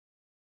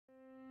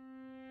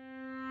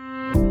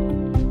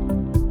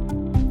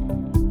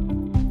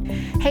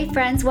Hey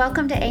friends,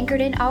 welcome to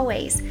Anchored in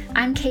Always.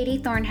 I'm Katie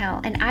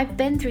Thornhill, and I've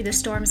been through the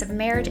storms of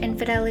marriage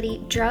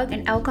infidelity, drug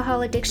and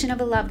alcohol addiction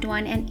of a loved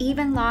one, and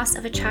even loss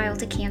of a child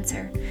to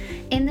cancer.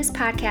 In this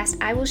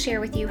podcast, I will share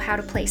with you how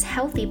to place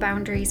healthy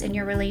boundaries in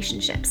your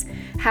relationships,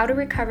 how to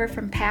recover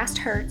from past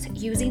hurts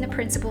using the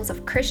principles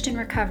of Christian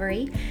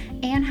recovery,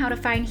 and how to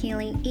find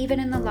healing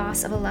even in the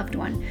loss of a loved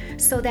one,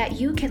 so that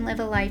you can live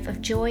a life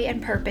of joy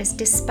and purpose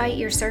despite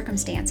your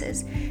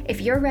circumstances.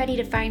 If you're ready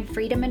to find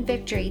freedom and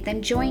victory,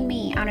 then join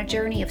me on a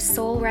journey of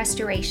soul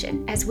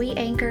restoration as we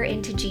anchor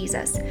into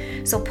Jesus.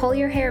 So pull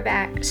your hair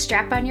back,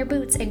 strap on your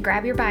boots, and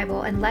grab your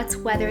Bible, and let's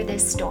weather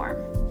this storm.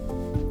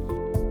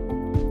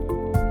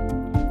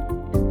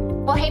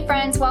 Well, hey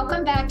friends,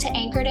 welcome back to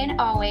Anchored in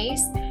Always.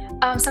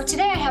 So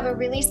today I have a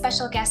really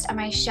special guest on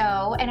my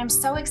show, and I'm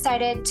so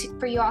excited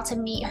for you all to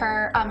meet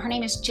her. Her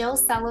name is Jill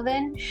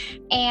Sullivan,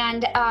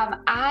 and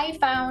I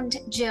found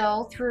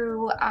Jill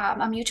through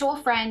a mutual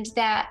friend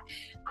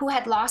who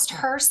had lost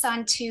her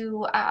son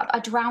to a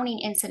drowning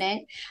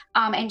incident,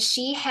 and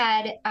she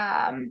had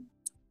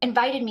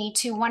invited me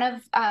to one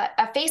of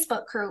a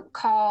Facebook group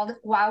called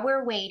While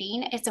We're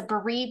Waiting. It's a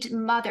bereaved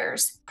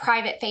mother's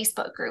private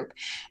Facebook group.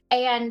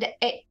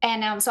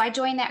 So I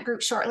joined that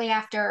group shortly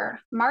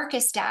after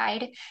Marcus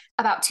died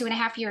about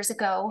 2.5 years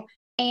ago.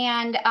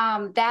 And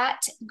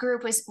that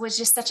group was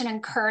just such an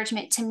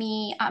encouragement to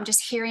me,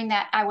 just hearing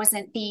that I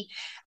wasn't the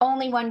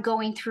only one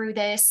going through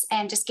this,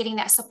 and just getting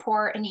that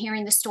support and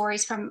hearing the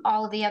stories from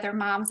all of the other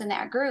moms in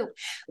that group,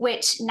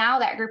 which now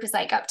that group is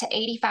like up to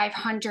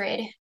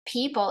 8,500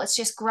 people. It's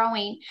just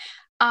growing.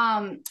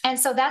 And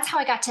so that's how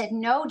I got to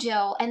know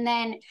Jill. And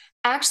then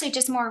actually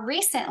just more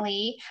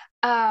recently,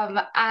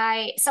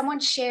 someone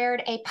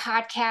shared a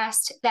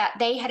podcast that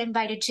they had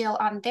invited Jill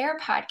on their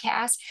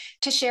podcast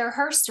to share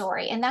her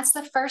story. And that's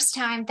the first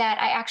time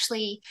that I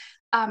actually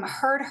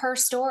heard her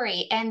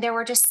story. And there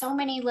were just so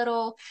many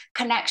little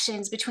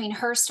connections between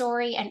her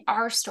story and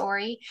our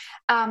story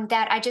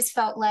that I just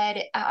felt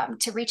led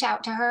to reach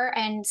out to her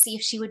and see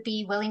if she would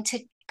be willing to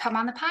come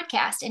on the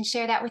podcast and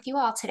share that with you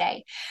all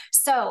today.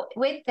 So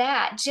with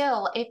that,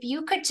 Jill, if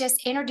you could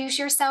just introduce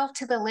yourself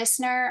to the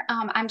listener,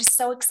 I'm just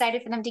so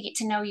excited for them to get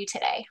to know you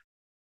today.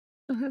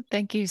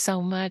 Thank you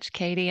so much,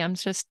 Katie. I'm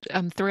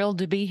thrilled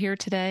to be here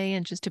today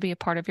and just to be a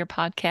part of your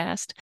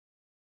podcast.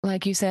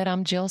 Like you said,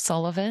 I'm Jill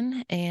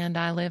Sullivan, and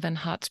I live in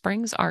Hot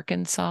Springs,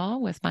 Arkansas,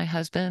 with my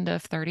husband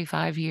of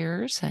 35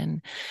 years.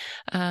 And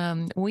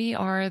we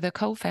are the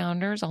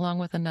co-founders, along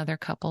with another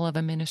couple, of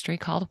a ministry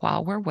called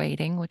While We're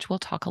Waiting, which we'll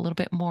talk a little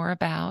bit more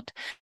about.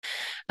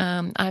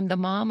 I'm the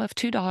mom of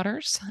 2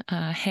 daughters,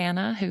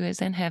 Hannah, who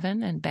is in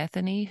heaven, and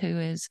Bethany, who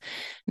is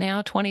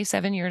now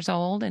 27 years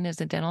old and is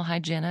a dental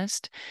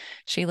hygienist.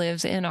 She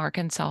lives in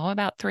Arkansas,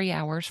 about 3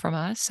 hours from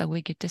us, so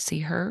we get to see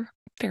her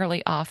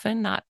fairly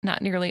often, not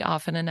nearly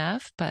often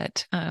enough,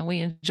 but we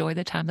enjoy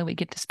the time that we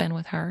get to spend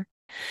with her.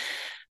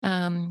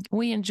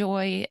 We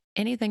enjoy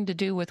anything to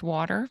do with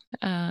water.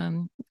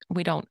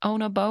 We don't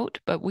own a boat,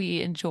 but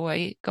we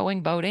enjoy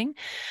going boating.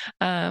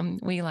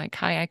 We like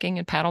kayaking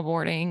and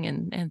paddleboarding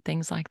and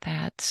things like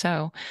that.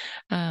 So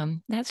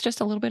that's just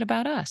a little bit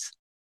about us.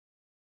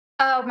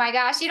 Oh my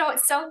gosh.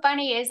 What's so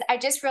funny is I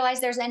just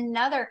realized there's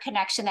another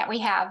connection that we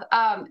have.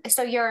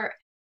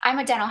 I'm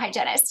a dental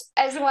hygienist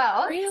as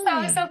well. Really? So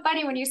it was so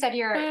funny when you said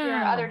your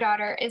other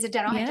daughter is a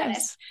dental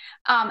hygienist.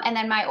 And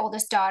then my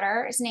oldest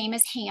daughter's name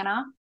is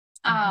Hannah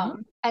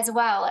as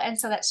well. And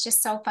so that's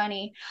just so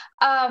funny.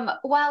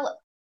 Well,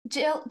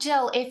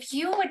 Jill, if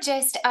you would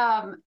just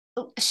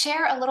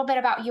share a little bit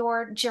about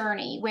your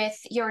journey with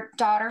your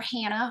daughter,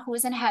 Hannah, who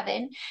is in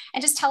heaven,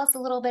 and just tell us a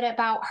little bit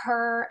about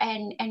her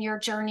and your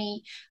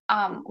journey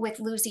with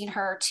losing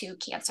her to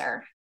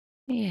cancer.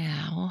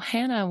 Yeah, well,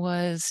 Hannah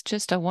was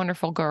just a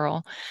wonderful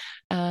girl.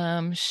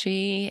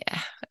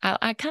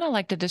 I kind of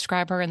like to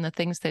describe her in the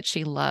things that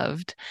she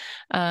loved.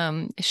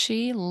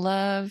 She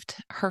loved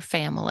her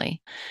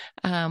family.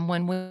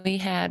 When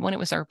it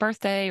was her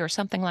birthday or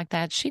something like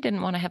that, she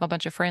didn't want to have a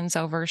bunch of friends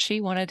over. She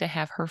wanted to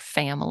have her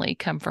family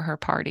come for her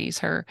parties,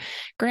 her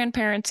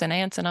grandparents and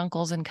aunts and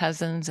uncles and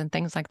cousins and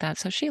things like that.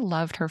 So she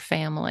loved her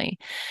family.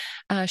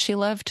 She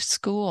loved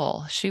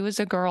school. She was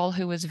a girl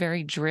who was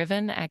very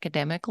driven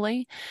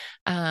academically.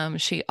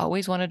 She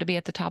always wanted to be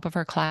at the top of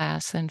her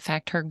class. In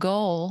fact, her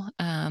goal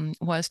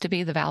was to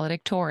be the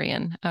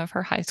valedictorian of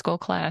her high school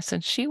class,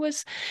 and she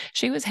was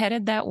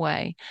headed that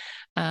way.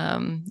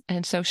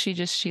 And so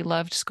she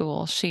loved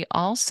school. She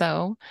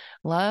also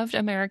loved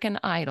American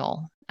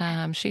Idol.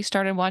 She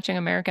started watching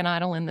American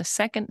Idol in the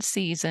second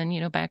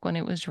season, back when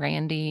it was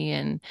Randy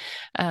and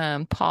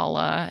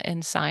Paula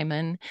and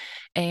Simon.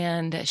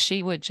 And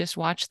she would just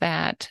watch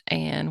that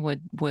and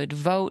would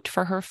vote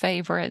for her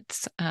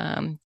favorites.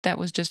 That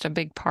was just a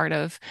big part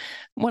of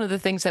one of the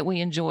things that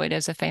we enjoyed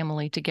as a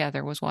family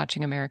together, was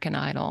watching American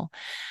Idol.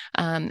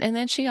 And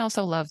then she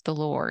also loved the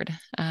Lord.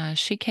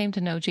 She came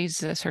to know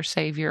Jesus as her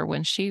Savior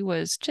when she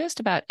was just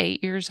about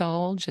 8 years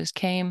old.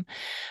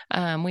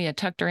 We had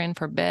tucked her in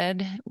for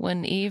bed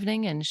one evening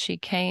evening, and she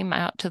came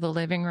out to the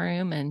living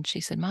room and she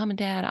said, "Mom and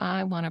Dad,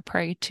 I want to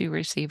pray to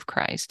receive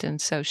Christ." And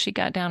so she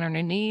got down on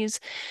her knees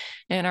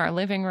in our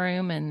living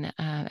room and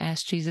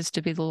asked Jesus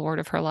to be the Lord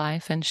of her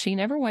life. And she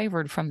never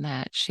wavered from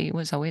that. She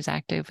was always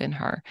active in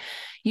her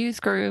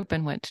youth group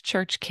and went to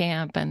church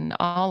camp and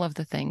all of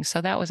the things.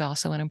 So that was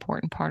also an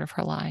important part of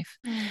her life.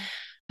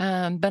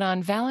 Mm. But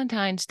on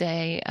Valentine's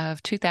Day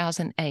of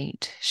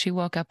 2008, she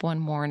woke up one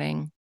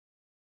morning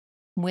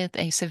with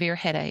a severe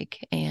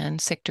headache and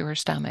sick to her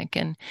stomach.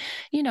 And,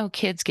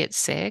 kids get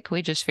sick.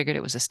 We just figured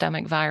it was a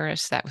stomach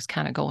virus that was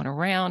kind of going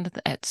around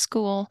at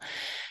school.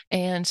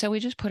 And so we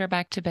just put her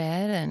back to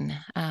bed.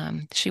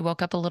 And she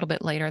woke up a little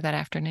bit later that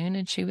afternoon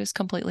and she was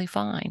completely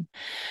fine.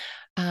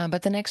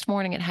 But the next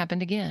morning it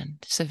happened again,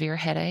 severe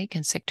headache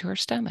and sick to her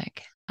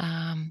stomach.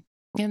 And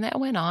that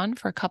went on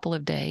for a couple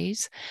of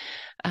days.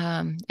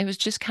 It was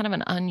just kind of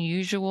an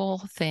unusual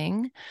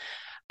thing.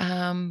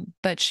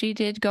 But she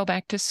did go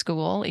back to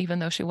school, even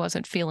though she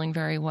wasn't feeling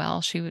very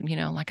well. She would,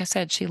 like I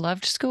said, she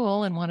loved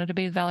school and wanted to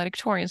be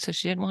valedictorian, so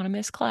she didn't want to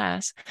miss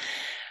class.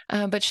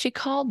 But she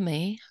called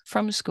me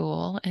from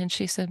school and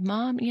she said,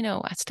 "Mom,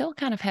 I still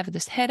kind of have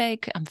this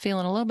headache. I'm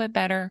feeling a little bit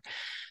better,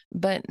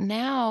 but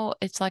now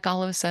it's like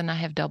all of a sudden I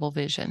have double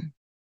vision."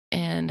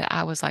 And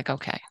I was like,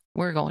 "Okay,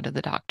 we're going to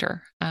the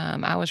doctor."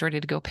 I was ready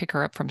to go pick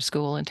her up from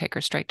school and take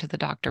her straight to the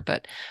doctor.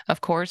 But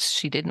of course,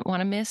 she didn't want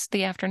to miss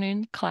the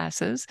afternoon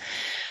classes.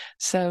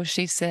 So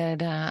she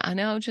said, "I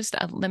know, just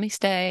let me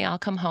stay. I'll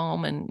come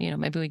home and,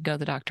 maybe we can go to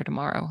the doctor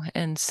tomorrow."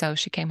 And so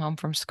she came home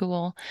from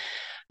school.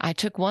 I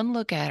took one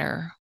look at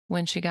her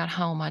when she got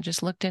home. I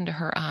just looked into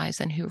her eyes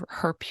and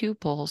her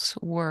pupils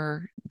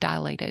were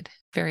dilated,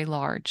 very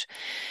large.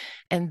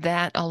 And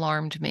that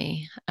alarmed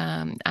me.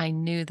 I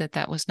knew that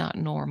that was not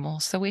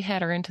normal. So we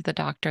had her into the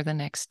doctor the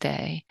next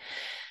day,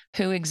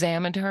 who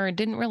examined her and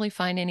didn't really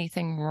find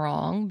anything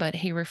wrong, but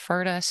he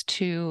referred us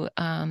to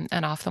an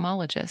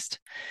ophthalmologist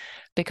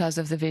because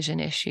of the vision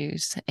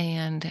issues.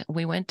 And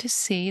we went to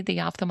see the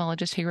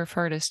ophthalmologist he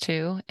referred us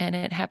to, and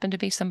it happened to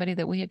be somebody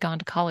that we had gone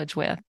to college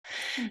with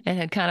and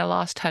had kind of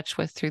lost touch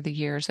with through the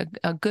years,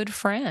 a good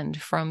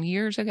friend from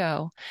years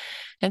ago.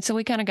 And so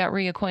we kind of got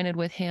reacquainted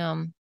with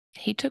him.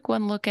 He took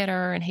one look at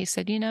her and he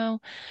said,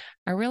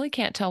 "I really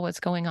can't tell what's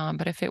going on,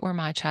 but if it were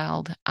my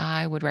child,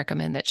 I would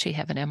recommend that she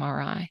have an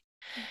MRI."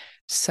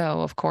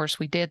 So, of course,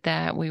 we did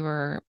that. We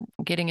were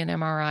getting an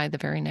MRI the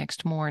very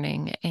next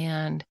morning.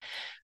 And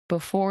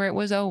before it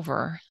was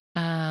over,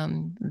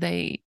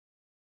 the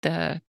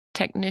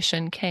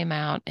technician came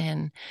out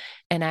and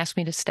asked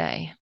me to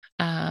stay.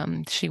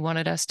 She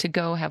wanted us to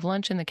go have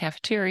lunch in the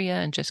cafeteria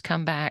and just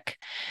come back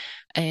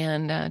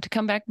and to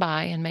come back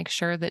by and make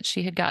sure that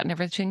she had gotten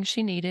everything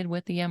she needed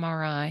with the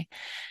MRI.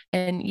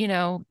 And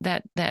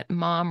that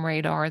mom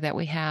radar that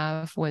we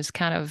have was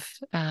kind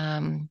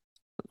of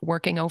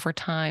working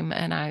overtime,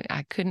 and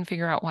I couldn't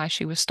figure out why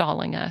she was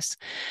stalling us.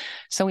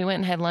 So we went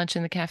and had lunch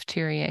in the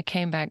cafeteria,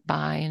 came back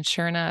by, and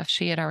sure enough,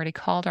 she had already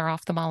called our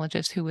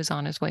ophthalmologist who was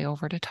on his way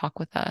over to talk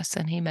with us,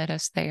 and he met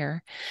us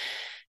there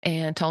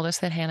and told us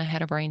that Hannah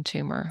had a brain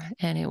tumor,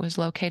 and it was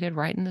located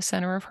right in the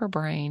center of her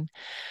brain.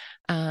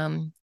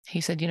 He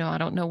said, "I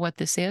don't know what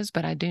this is,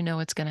 but I do know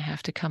it's going to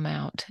have to come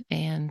out."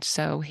 And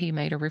so he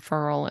made a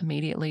referral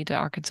immediately to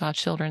Arkansas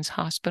Children's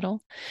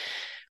Hospital.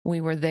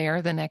 We were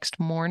there the next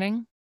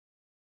morning.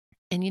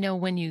 And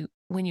when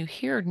you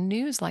hear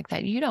news like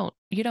that, you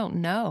don't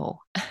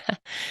know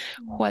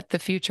what the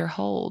future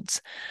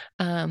holds.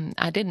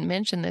 I didn't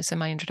mention this in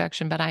my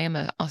introduction, but I am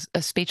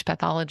a speech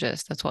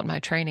pathologist. That's what my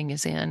training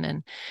is in.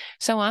 And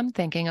so I'm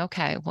thinking,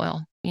 okay,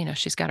 well,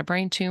 she's got a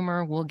brain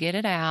tumor. We'll get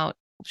it out.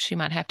 She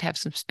might have to have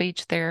some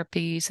speech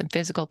therapy, some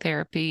physical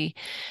therapy,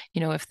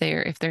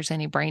 if there's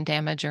any brain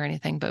damage or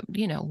anything. But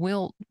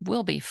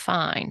we'll be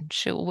fine.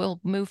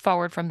 We'll move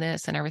forward from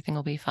this, and everything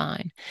will be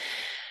fine.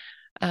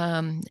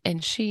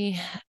 And she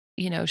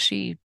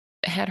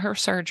had her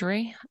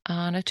surgery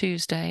on a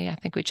Tuesday. I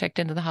think we checked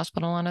into the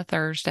hospital on a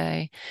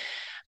Thursday.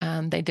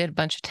 They did a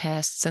bunch of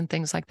tests and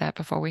things like that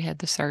before we had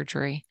the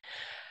surgery.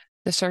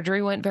 The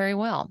surgery went very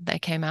well. They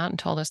came out and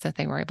told us that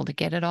they were able to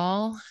get it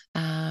all.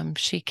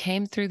 She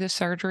came through the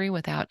surgery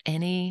without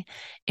any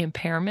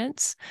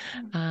impairments.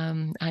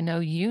 I know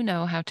you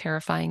know how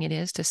terrifying it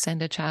is to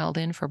send a child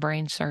in for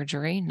brain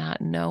surgery,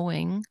 not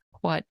knowing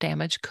what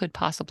damage could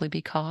possibly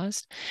be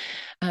caused.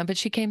 But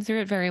she came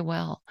through it very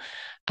well.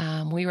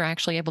 We were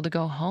actually able to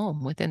go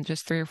home within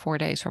just 3 or 4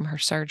 days from her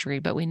surgery,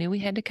 but we knew we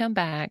had to come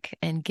back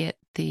and get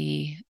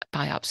the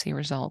biopsy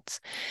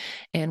results.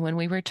 And when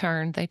we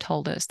returned, they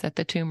told us that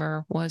the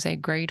tumor was a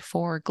grade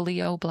 4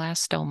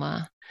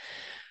 glioblastoma,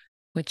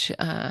 which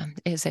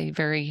is a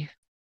very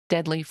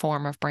deadly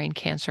form of brain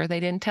cancer. They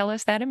didn't tell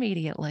us that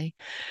immediately.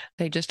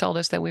 They just told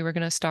us that we were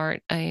going to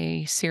start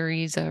a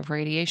series of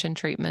radiation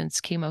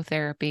treatments,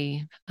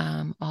 chemotherapy,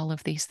 all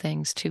of these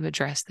things to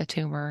address the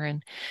tumor.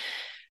 And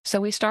so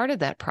we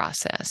started that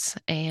process.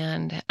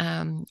 And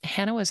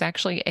Hannah was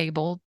actually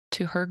able,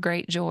 to her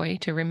great joy,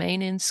 to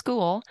remain in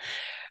school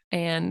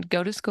and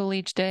go to school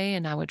each day.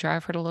 And I would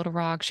drive her to Little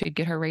Rock. She'd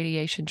get her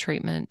radiation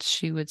treatment.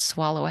 She would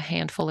swallow a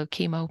handful of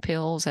chemo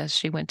pills as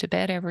she went to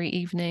bed every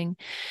evening.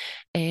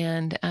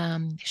 And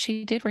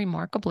she did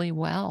remarkably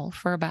well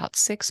for about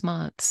 6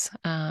 months.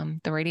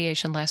 The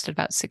radiation lasted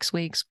about 6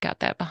 weeks, got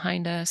that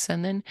behind us.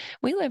 And then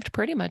we lived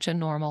pretty much a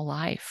normal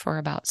life for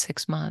about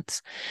 6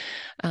 months.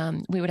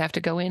 We would have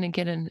to go in and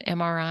get an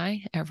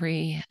MRI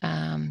every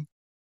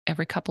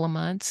couple of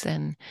months,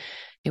 and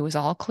it was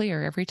all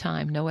clear every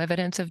time. No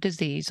evidence of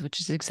disease, which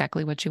is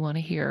exactly what you want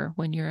to hear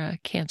when you're a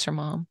cancer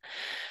mom.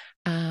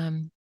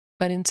 Um,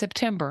 but in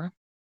September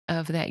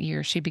of that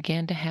year, she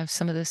began to have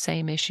some of the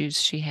same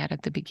issues she had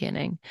at the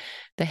beginning: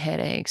 the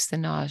headaches, the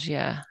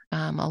nausea,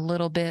 a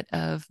little bit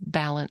of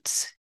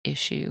balance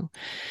issue.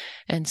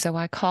 And so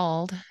I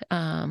called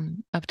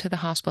up to the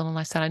hospital and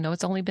I said, I know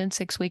it's only been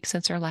 6 weeks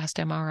since our last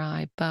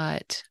MRI,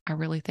 but I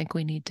really think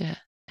we need to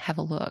have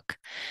a look.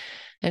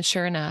 And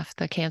sure enough,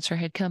 the cancer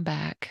had come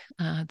back.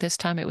 This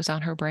time it was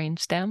on her brain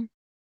stem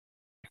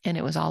and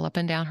it was all up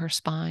and down her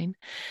spine.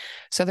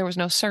 So there was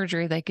no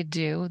surgery they could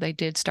do. They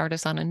did start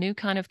us on a new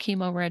kind of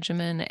chemo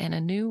regimen and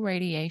a new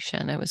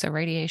radiation. It was a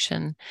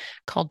radiation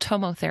called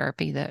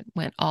tomotherapy that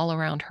went all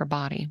around her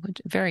body,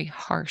 which very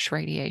harsh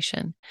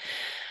radiation.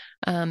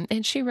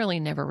 And she really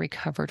never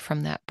recovered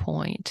from that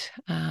point.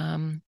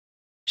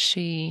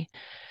 She,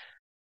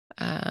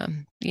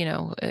 you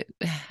know,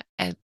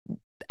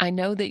 I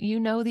know that you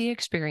know the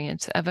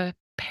experience of a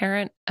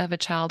parent of a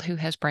child who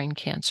has brain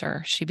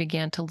cancer. She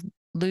began to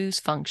lose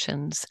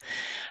functions,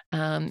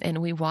 and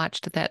we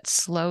watched that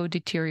slow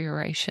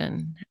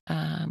deterioration,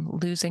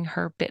 losing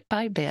her bit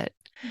by bit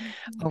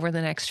over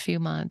the next few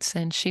months.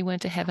 And she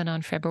went to heaven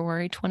on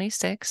February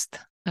 26th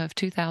of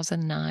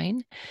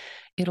 2009.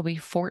 It'll be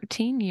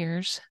 14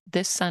 years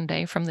this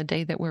Sunday from the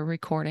day that we're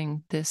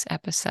recording this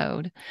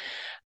episode.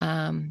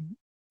 And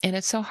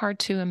it's so hard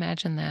to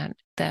imagine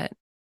that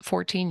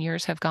 14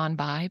 years have gone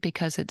by,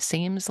 because it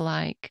seems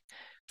like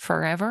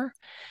forever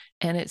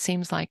and it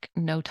seems like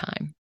no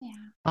time,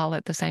 all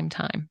at the same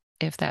time,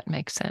 if that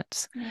makes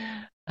sense.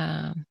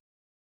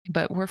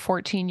 But we're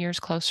 14 years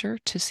closer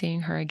to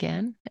seeing her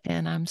again.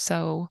 And I'm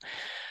so,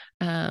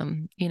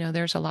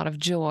 there's a lot of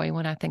joy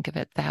when I think of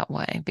it that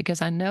way,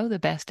 because I know the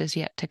best is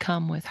yet to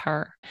come with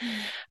her.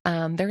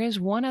 There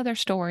is one other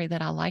story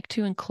that I like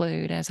to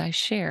include as I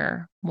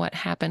share what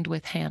happened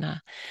with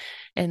Hannah.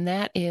 And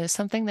that is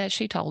something that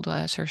she told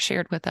us or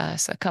shared with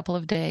us a couple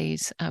of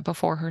days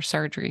before her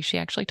surgery. She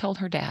actually told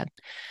her dad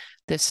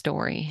this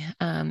story.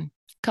 A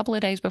couple of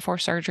days before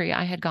surgery,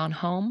 I had gone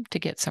home to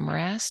get some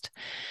rest.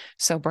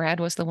 So Brad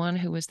was the one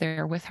who was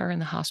there with her in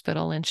the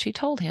hospital. And she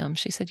told him,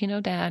 she said,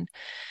 Dad,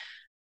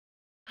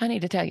 I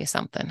need to tell you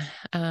something.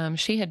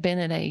 She had been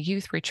in a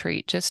youth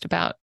retreat just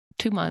about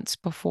 2 months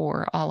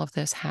before all of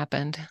this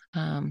happened.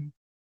 And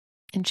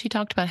she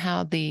talked about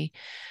how the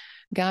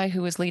guy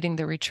who was leading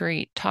the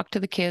retreat talked to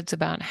the kids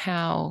about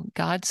how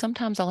God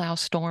sometimes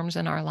allows storms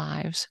in our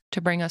lives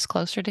to bring us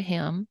closer to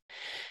Him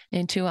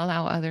and to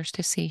allow others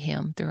to see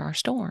Him through our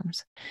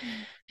storms.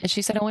 And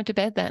she said, I went to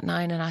bed that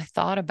night and I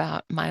thought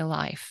about my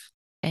life,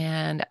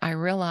 and I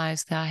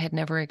realized that I had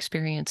never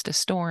experienced a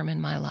storm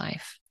in my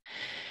life.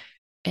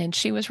 And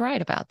she was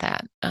right about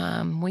that.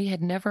 We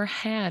had never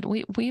had,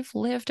 we've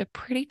lived a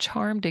pretty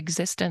charmed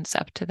existence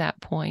up to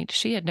that point.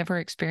 She had never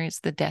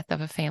experienced the death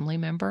of a family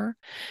member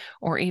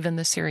or even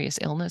the serious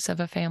illness of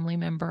a family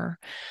member.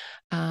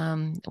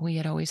 We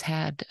had always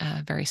had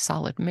a very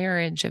solid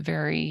marriage, a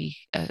very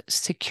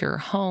secure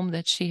home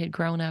that she had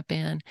grown up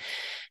in.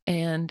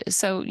 And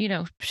so,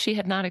 she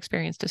had not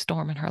experienced a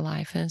storm in her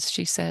life. And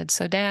she said,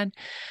 so Dad,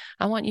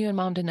 I want you and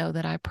Mom to know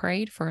that I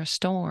prayed for a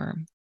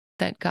storm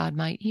that God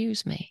might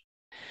use me.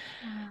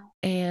 Wow.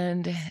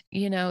 And,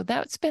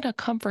 that's been a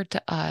comfort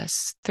to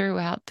us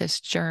throughout this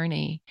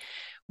journey.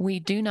 We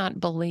do not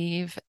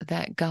believe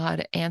that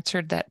God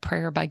answered that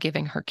prayer by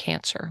giving her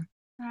cancer.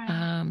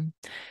 Right.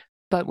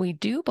 But we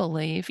do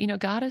believe,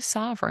 God is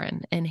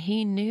sovereign and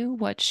He knew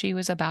what she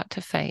was about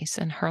to face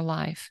in her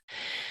life.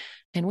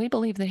 And we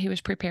believe that He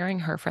was preparing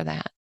her for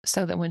that,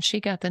 so that when she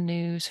got the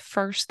news,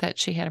 first that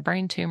she had a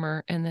brain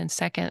tumor, and then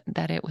second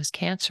that it was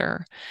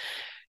cancer,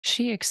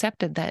 she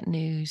accepted that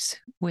news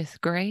with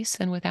grace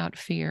and without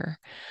fear.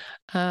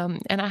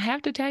 And I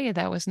have to tell you,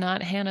 that was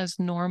not Hannah's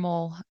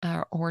normal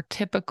or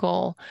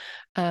typical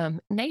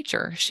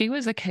nature. She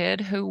was a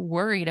kid who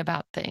worried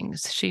about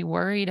things. She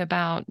worried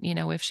about,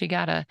 if she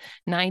got a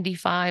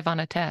 95 on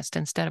a test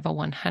instead of a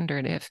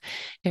 100.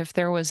 If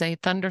there was a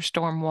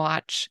thunderstorm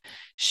watch,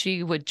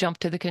 she would jump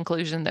to the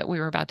conclusion that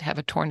we were about to have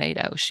a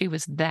tornado. She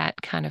was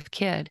that kind of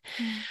kid.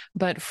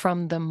 But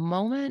from the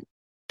moment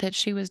that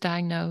she was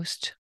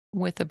diagnosed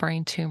with a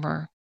brain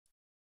tumor,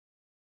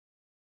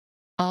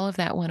 all of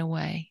that went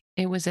away.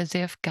 It was as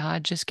if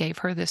God just gave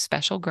her this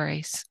special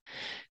grace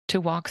to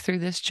walk through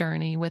this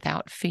journey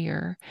without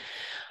fear.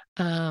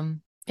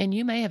 And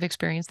you may have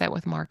experienced that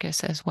with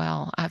Marcus as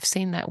well. I've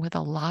seen that with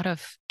a lot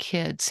of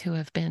kids who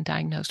have been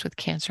diagnosed with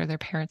cancer. Their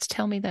parents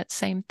tell me that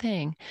same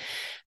thing,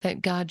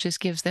 that God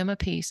just gives them a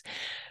peace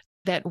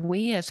that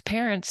we as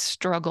parents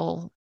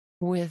struggle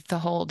with the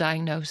whole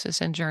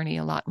diagnosis and journey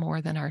a lot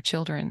more than our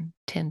children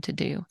tend to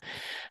do.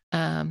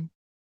 Um,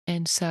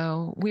 and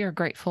so we are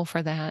grateful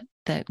for that,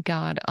 that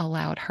God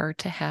allowed her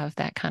to have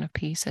that kind of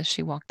peace as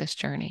she walked this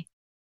journey.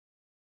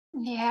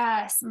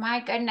 Yes,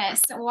 my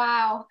goodness.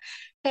 Wow.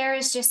 There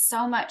is just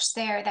so much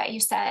there that you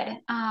said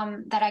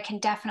that I can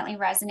definitely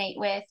resonate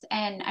with.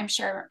 And I'm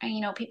sure,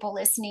 people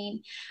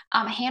listening.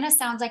 Hannah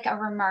sounds like a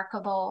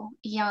remarkable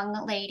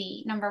young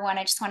lady. Number one,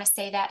 I just want to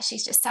say that she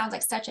just sounds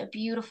like such a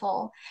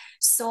beautiful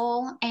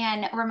soul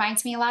and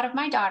reminds me a lot of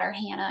my daughter,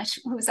 Hannah,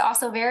 who's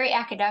also very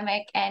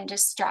academic and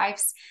just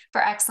strives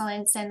for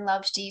excellence and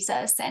loves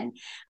Jesus.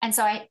 And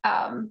so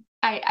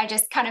I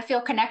just kind of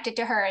feel connected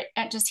to her.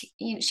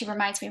 She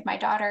reminds me of my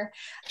daughter.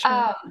 Sure.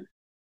 Um,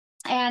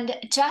 and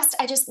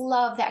I just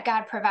love that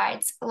God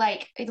provides,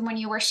 like when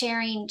you were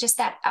sharing just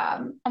that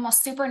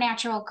almost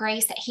supernatural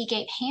grace that He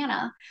gave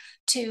Hannah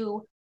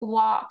to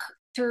walk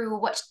through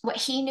what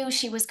He knew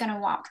she was going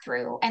to walk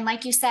through. And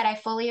like you said, I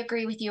fully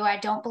agree with you. I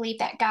don't believe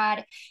that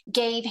God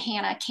gave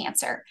Hannah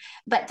cancer,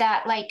 but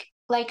that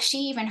like she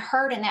even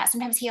heard in that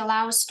sometimes He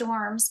allows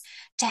storms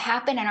to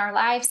happen in our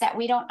lives that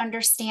we don't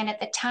understand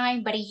at the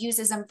time, but He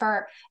uses them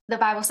for, the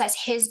Bible says,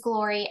 His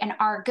glory and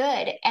our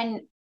good.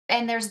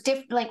 And there's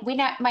like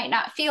might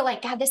not feel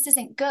like, God, this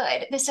isn't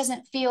good, this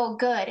doesn't feel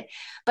good,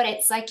 but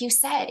it's like you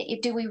said,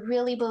 do we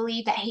really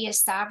believe that He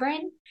is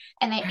sovereign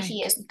and that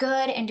He Right. is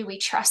good, and do we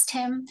trust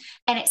Him?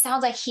 And it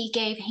sounds like He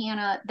gave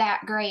Hannah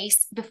that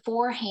grace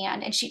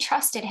beforehand, and she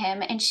trusted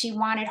Him, and she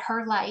wanted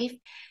her life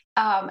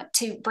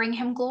to bring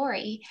Him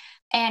glory.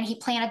 And He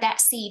planted that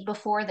seed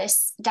before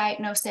this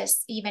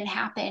diagnosis even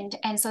happened.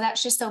 And so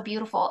that's just so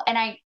beautiful.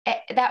 And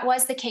that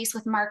was the case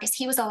with Marcus.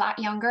 He was a lot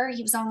younger.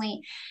 He was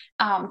only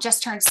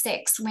just turned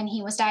 6 when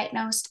he was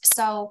diagnosed.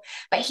 So,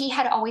 but he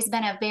had always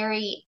been a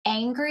very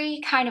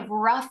angry, kind of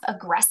rough,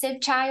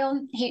 aggressive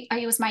child. He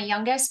was my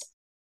youngest,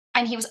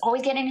 and he was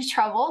always getting into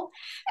trouble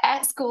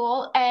at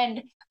school.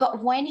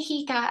 But when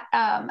he got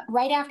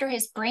right after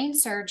his brain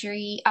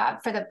surgery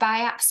for the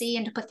biopsy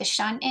and to put the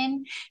shunt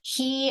in,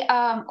 he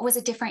was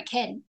a different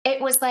kid. It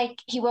was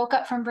like he woke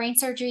up from brain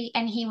surgery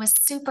and he was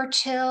super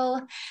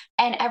chill,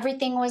 and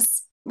everything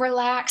was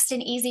relaxed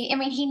and easy. I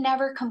mean, he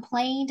never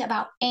complained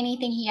about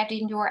anything he had to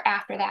endure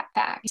after that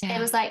fact. It Yeah.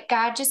 was like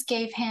God just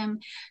gave him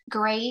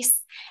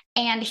grace,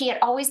 and he had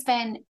always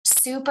been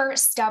super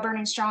stubborn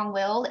and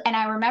strong-willed. And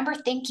I remember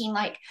thinking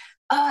like,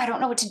 oh, I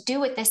don't know what to do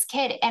with this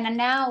kid. And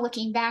now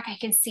looking back, I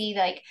can see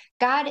like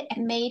God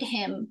made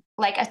him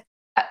like a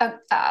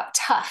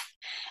tough,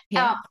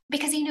 Yeah.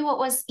 because He knew what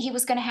was he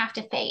was going to have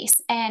to face.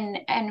 And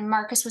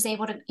Marcus was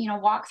able to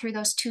walk through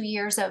those 2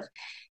 years of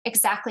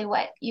exactly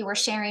what you were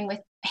sharing with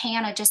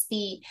Hannah, just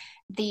the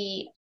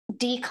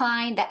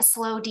decline, that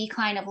slow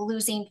decline of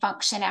losing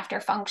function after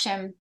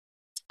function.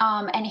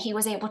 And he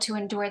was able to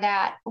endure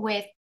that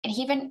with, and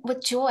even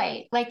with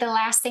joy. Like the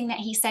last thing that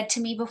he said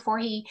to me before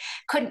he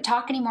couldn't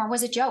talk anymore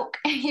was a joke.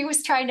 He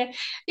was trying to,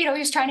 he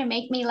was trying to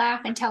make me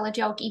laugh and tell a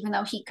joke, even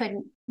though he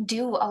couldn't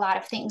do a lot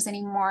of things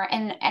anymore.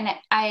 And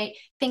I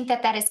think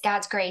that that is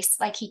God's grace,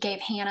 like He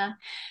gave Hannah,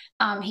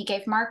 He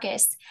gave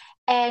Marcus.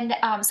 And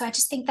so I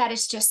just think that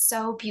is just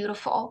so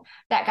beautiful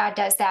that God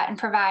does that and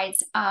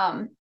provides.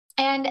 And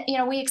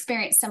we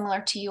experience similar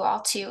to you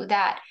all too,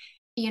 that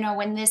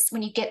when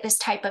you get this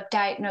type of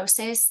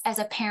diagnosis as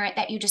a parent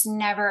that you just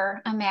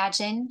never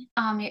imagine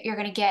you're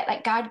going to get,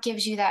 like God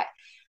gives you that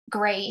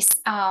grace.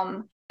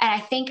 And I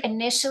think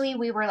initially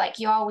we were like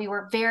y'all, we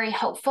were very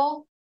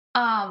hopeful.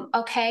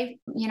 Okay,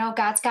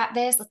 God's got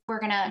this.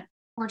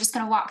 We're just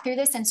gonna walk through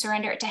this and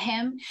surrender it to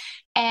Him.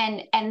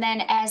 And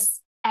then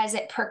as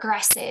it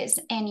progresses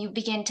and you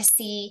begin to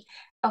see,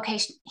 okay,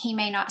 he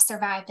may not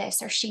survive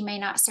this or she may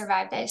not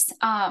survive this.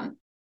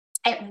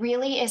 It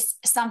really is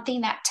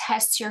something that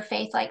tests your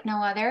faith like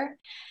no other.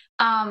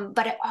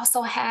 But it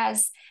also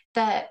has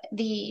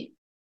the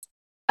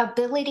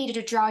ability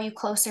to draw you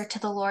closer to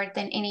the Lord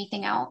than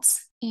anything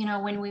else.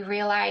 When we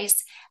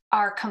realize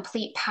our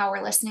complete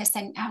powerlessness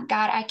and,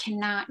 God, I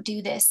cannot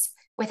do this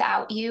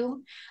without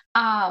you.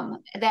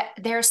 That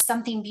there's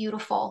something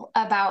beautiful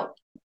about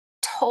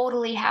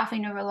totally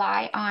having to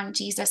rely on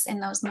Jesus in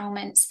those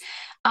moments,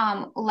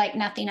 like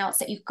nothing else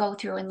that you go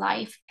through in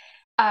life.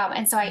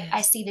 And so I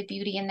Yes. see the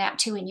beauty in that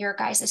too, in your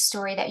guys'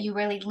 story, that you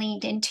really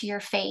leaned into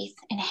your faith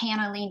and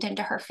Hannah leaned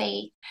into her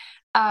faith.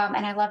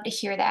 And I love to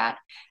hear that.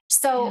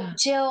 So, Yeah.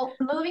 Jill,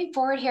 moving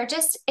forward here,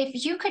 just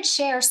if you could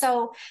share.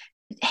 So,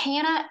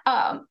 Hannah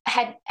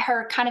had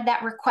her kind of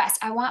that request.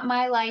 I want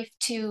my life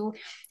to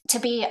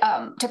be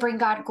to bring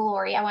God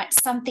glory. I want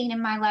something in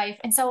my life.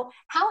 And so,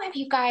 how have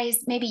you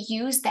guys maybe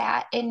used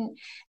that in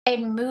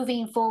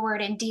moving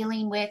forward and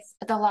dealing with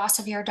the loss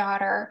of your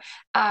daughter,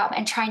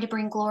 and trying to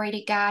bring glory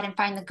to God and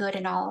find the good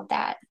in all of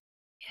that?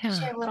 Yeah.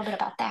 Share a little bit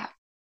about that.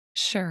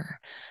 Sure.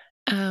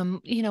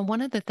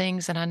 One of the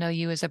things, and I know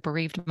you as a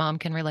bereaved mom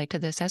can relate to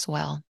this as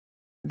well,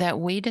 that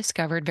we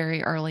discovered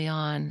very early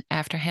on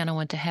after Hannah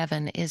went to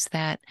heaven is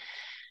that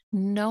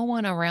no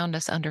one around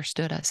us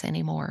understood us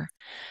anymore.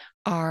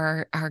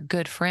 Our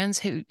good friends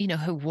who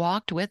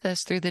walked with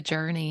us through the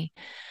journey,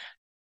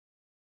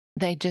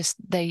 they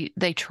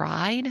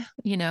tried,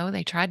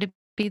 they tried to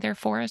be there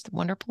for us,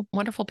 wonderful,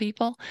 wonderful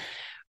people,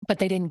 but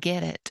they didn't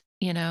get it.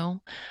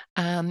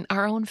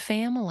 Our own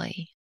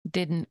family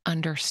didn't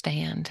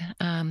understand.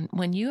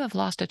 When you have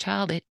lost a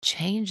child, it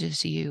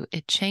changes you.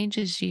 It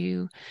changes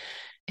you.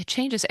 It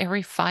changes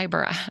every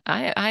fiber.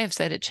 I have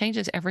said it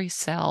changes every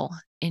cell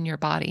in your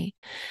body.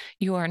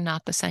 You are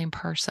not the same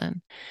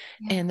person.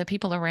 Yeah. And the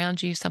people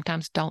around you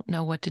sometimes don't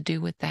know what to do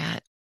with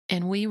that.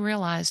 And we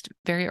realized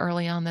very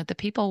early on that the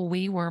people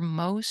we were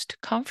most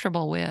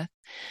comfortable with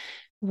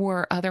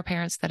were other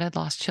parents that had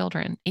lost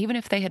children, even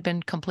if they had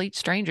been complete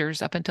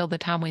strangers up until the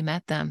time we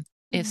met them.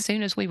 As Mhm.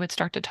 soon as we would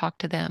start to talk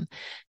to them,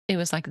 it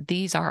was like,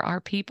 these are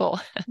our people.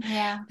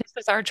 Yeah. This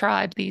is our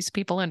tribe. These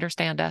people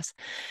understand us.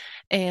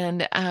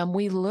 And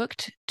we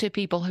looked to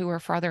people who were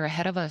farther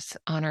ahead of us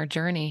on our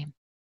journey.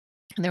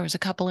 And there was a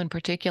couple in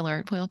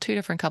particular, well, two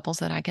different couples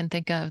that I can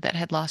think of that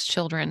had lost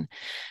children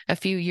a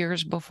few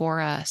years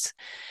before us.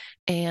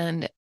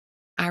 And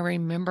I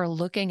remember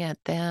looking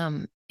at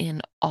them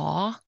in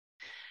awe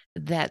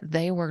that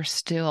they were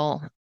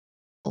still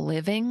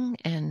living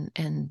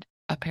and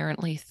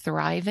apparently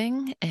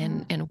thriving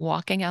and Mm. and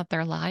walking out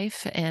their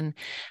life. And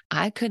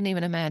I couldn't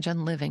even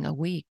imagine living a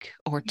week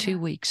or Yeah. 2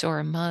 weeks or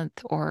a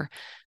month or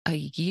a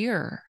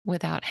year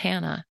without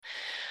Hannah.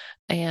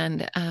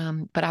 And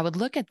but I would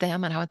look at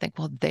them and I would think,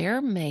 well,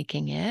 they're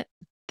making it.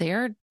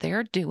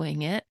 They're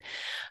doing it.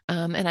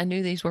 And I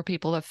knew these were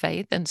people of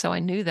faith. And so I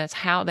knew that's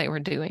how they were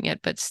doing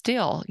it. But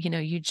still,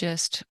 you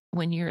just,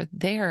 when you're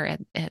there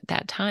at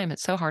that time,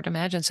 it's so hard to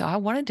imagine. So I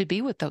wanted to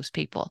be with those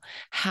people.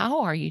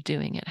 How are you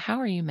doing it? How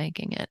are you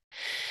making it?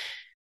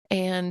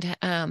 And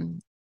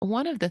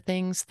one of the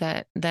things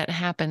that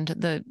happened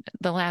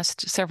the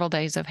last several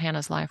days of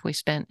Hannah's life, we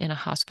spent in a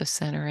hospice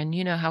center. And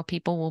you know how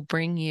people will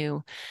bring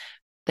you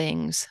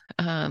things,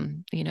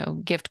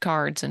 gift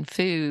cards and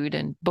food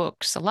and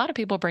books. A lot of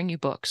people bring you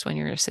books when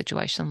you're in a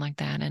situation like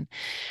that. And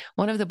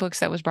one of the books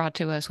that was brought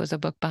to us was a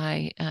book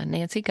by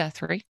Nancy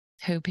Guthrie,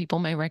 who people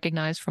may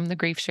recognize from the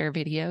Grief Share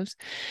videos.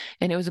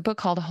 And it was a book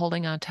called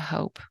Holding On to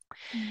Hope.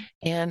 Mm.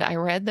 And I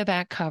read the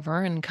back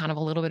cover and kind of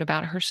a little bit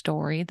about her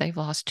story. They've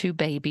lost two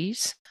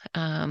babies.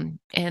 And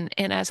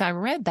as I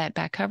read that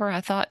back cover,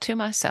 I thought to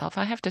myself,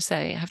 I have to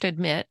say, I have to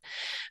admit,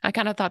 I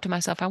kind of thought to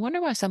myself, I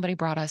wonder why somebody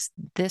brought us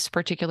this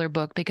particular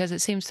book, because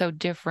it seems so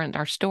different.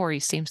 Our story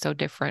seems so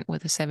different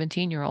with a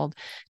 17-year-old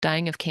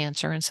dying of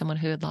cancer and someone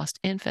who had lost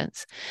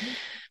infants.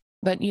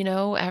 But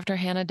after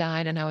Hannah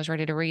died and I was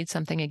ready to read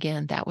something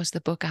again, that was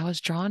the book I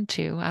was drawn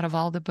to out of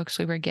all the books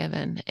we were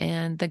given.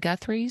 And the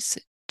Guthries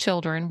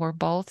children were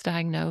both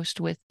diagnosed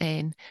with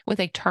a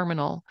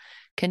terminal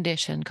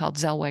condition called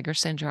Zellweger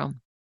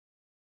syndrome.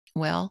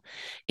 Well,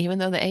 even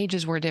though the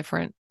ages were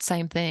different,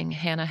 same thing.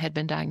 Hannah had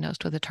been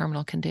diagnosed with a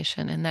terminal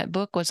condition. And that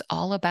book was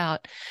all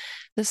about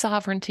the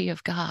sovereignty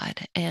of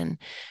God. And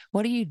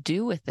what do you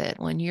do with it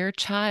when your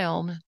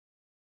child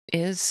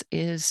is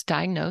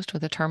diagnosed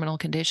with a terminal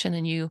condition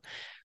and you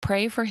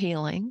pray for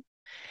healing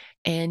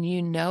and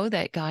you know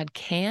that God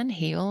can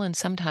heal and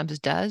sometimes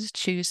does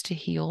choose to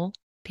heal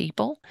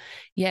people,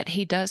 yet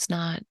he does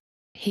not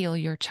heal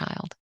your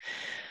child.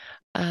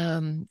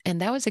 And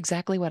that was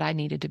exactly what I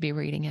needed to be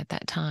reading at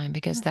that time,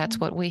 because that's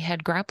Mhm. what we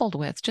had grappled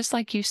with. Just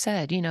like you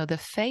said, the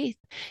faith,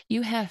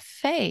 you have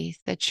faith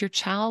that your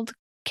child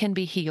can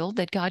be healed,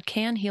 that God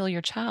can heal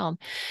your child.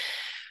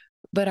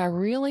 But I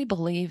really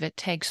believe it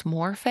takes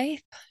more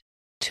faith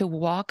to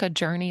walk a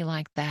journey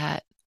like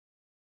that,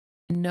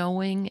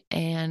 knowing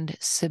and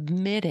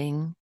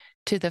submitting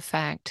to the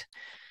fact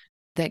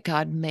that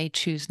God may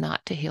choose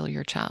not to heal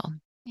your child.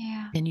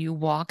 Yeah. And you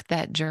walk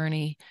that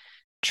journey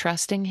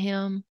trusting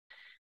him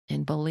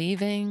and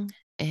believing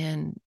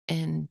and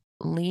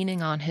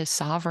leaning on his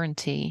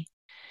sovereignty,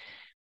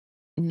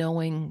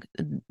 knowing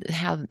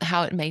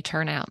how it may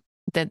turn out,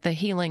 that the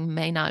healing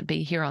may not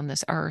be here on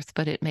this earth,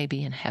 but it may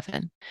be in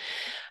heaven.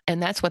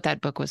 And that's what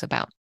that book was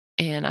about.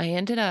 And I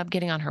ended up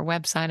getting on her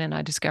website and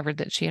I discovered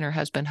that she and her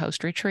husband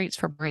host retreats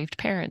for bereaved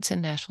parents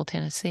in Nashville,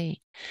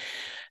 Tennessee.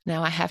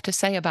 Now, I have to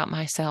say about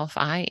myself,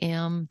 I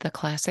am the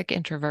classic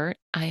introvert.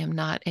 I am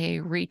not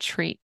a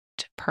retreat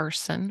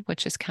person,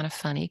 which is kind of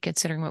funny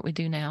considering what we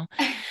do now.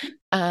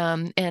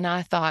 And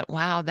I thought,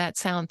 wow, that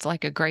sounds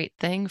like a great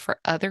thing for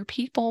other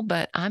people,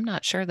 but I'm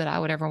not sure that I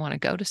would ever want to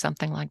go to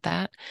something like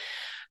that.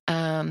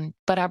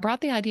 But I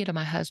brought the idea to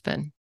my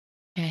husband.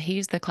 Yeah,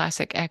 he's the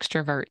classic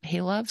extrovert.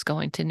 He loves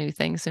going to new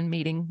things and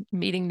meeting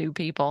new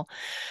people.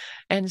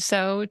 And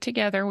so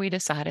together we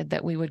decided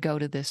that we would go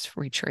to this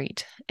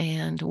retreat.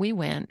 And we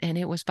went, and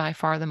it was by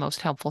far the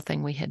most helpful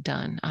thing we had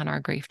done on our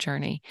grief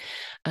journey.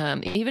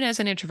 Even as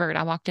an introvert,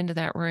 I walked into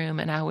that room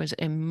and I was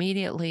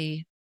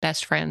immediately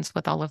best friends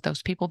with all of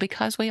those people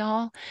because we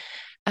all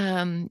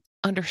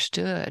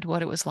understood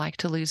what it was like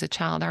to lose a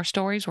child. Our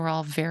stories were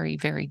all very,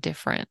 very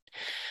different,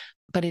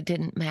 but it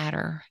didn't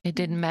matter. It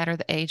didn't matter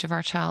the age of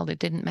our child. It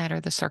didn't matter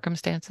the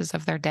circumstances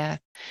of their death.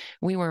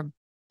 We were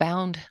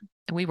bound,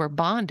 we were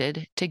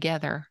bonded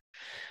together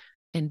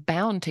and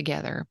bound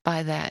together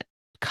by that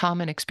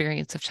common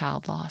experience of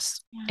child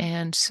loss. Yeah.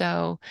 And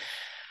so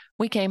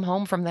we came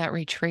home from that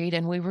retreat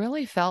and we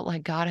really felt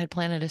like God had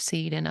planted a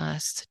seed in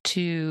us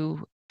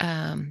to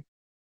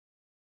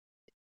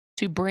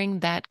bring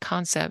that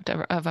concept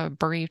of a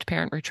bereaved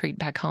parent retreat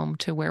back home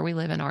to where we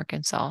live in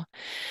Arkansas.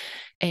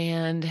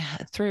 And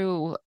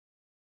through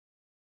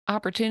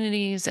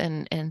opportunities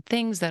and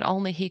things that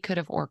only he could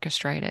have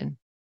orchestrated,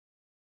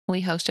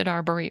 we hosted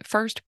our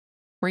first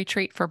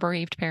retreat for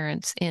bereaved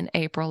parents in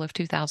April of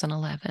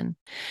 2011.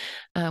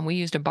 We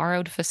used a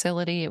borrowed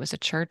facility. It was a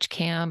church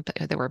camp.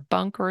 There were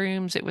bunk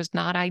rooms. It was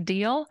not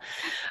ideal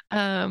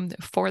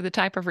for the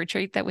type of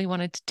retreat that we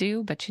wanted to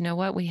do. But you know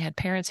what? We had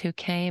parents who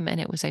came,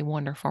 and it was a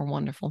wonderful,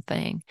 wonderful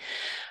thing.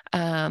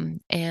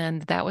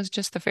 And that was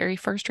just the very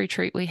first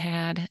retreat we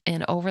had.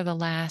 And over the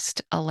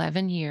last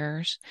 11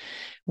 years,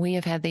 we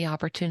have had the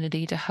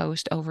opportunity to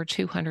host over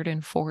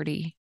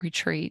 240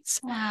 retreats.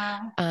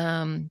 Wow.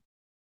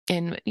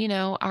 And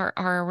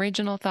our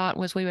original thought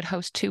was we would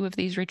host 2 of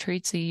these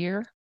retreats a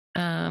year.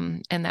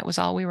 And that was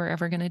all we were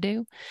ever going to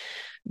do.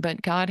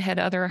 But God had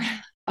other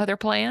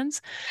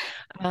plans.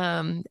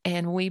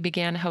 And we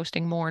began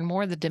hosting more and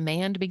more. The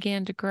demand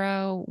began to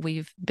grow.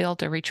 We've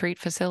built a retreat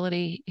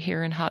facility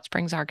here in Hot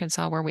Springs,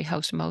 Arkansas, where we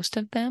host most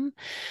of them.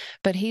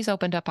 But he's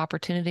opened up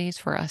opportunities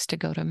for us to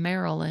go to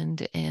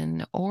Maryland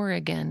and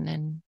Oregon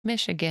and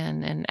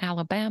Michigan and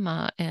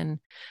Alabama and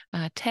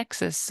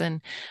Texas.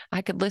 And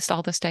I could list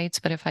all the states,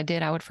 but if I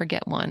did, I would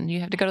forget one.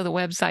 You have to go to the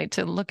website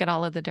to look at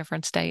all of the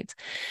different states.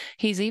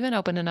 He's even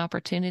opened an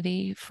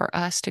opportunity for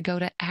us to go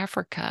to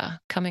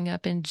Africa. Coming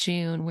up in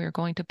June, we're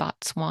going to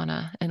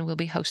Botswana, and we'll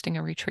be hosting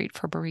a retreat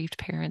for bereaved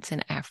parents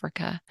in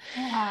Africa.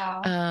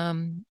 Wow.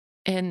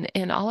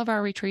 And all of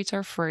our retreats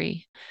are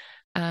free.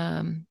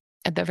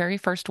 At the very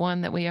first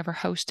one that we ever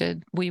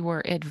hosted, we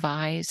were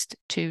advised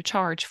to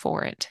charge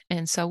for it.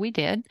 And so we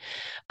did.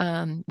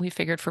 We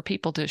figured for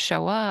people to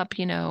show up,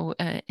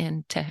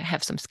 and to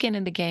have some skin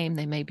in the game,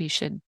 they maybe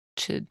should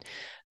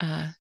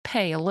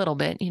pay a little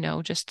bit,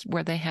 just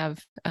where they have,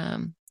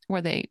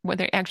 where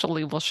they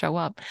actually will show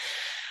up.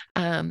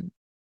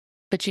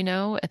 But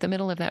at the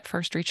middle of that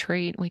first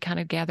retreat, we kind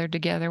of gathered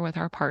together with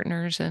our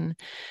partners, and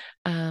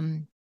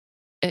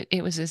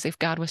it was as if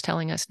God was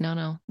telling us,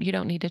 no, you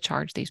don't need to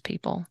charge these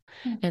people.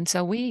 And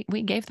so we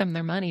gave them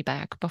their money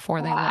back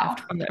before they left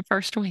Wow. from that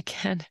first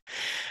weekend.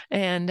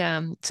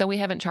 And so we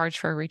haven't charged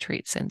for a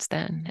retreat since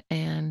then.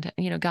 And,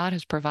 God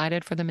has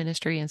provided for the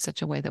ministry in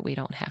such a way that we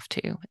don't have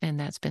to. And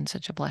that's been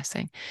such a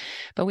blessing.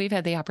 But we've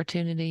had the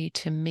opportunity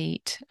to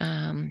meet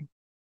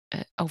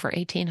over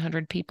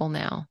 1,800 people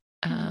now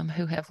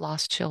who have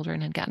lost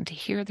children, and gotten to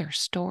hear their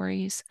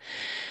stories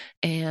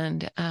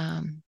and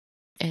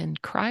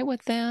cry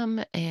with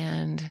them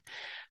and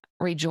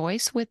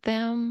rejoice with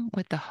them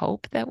with the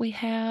hope that we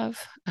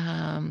have,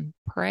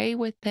 pray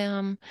with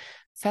them,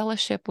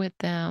 fellowship with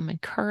them,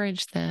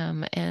 encourage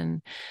them.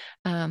 And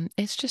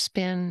it's just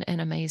been an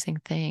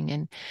amazing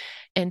thing.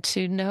 And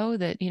to know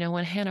that,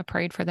 when Hannah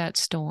prayed for that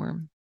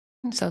storm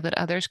so that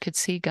others could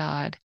see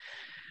God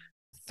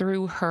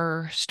through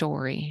her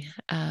story,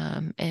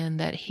 and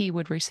that he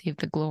would receive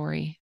the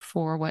glory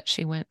for what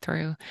she went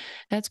through.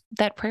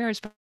 That prayer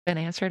has been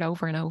answered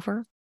over and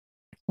over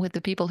with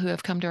the people who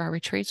have come to our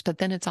retreats, but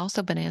then it's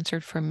also been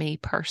answered for me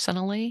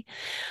personally,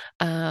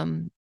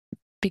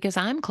 because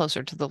I'm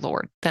closer to the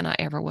Lord than I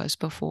ever was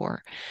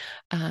before,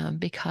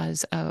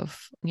 because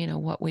of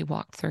what we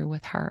walked through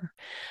with her.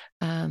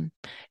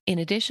 In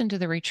addition to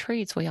the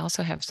retreats, we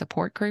also have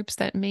support groups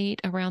that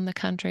meet around the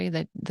country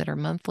that are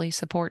monthly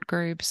support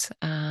groups.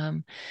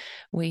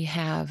 We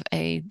have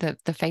the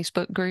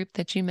Facebook group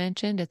that you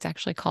mentioned. It's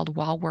actually called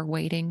While We're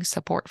Waiting,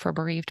 Support for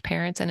Bereaved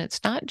Parents. And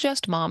it's not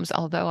just moms,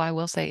 although I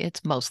will say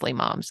it's mostly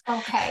moms.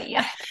 Okay.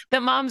 Yeah. The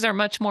moms are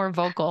much more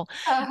vocal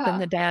than the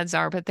Uh-huh. dads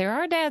are, but there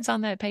are dads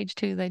on that page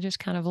too. They just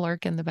kind of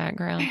lurk in the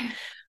background.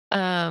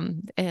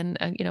 And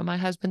my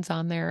husband's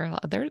on there.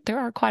 There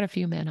are quite a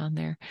few men on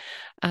there.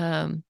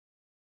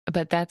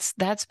 But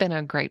that's been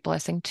a great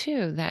blessing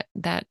too,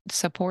 that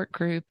support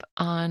group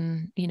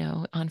on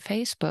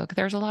Facebook.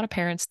 There's a lot of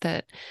parents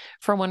that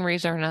for one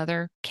reason or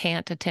another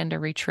can't attend a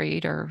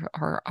retreat or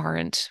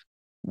aren't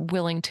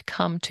willing to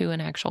come to an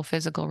actual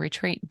physical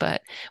retreat,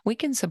 but we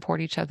can support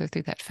each other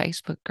through that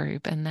Facebook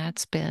group, and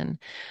that's been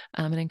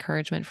an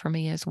encouragement for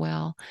me as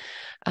well.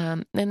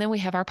 And then we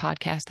have our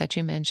podcast that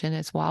you mentioned.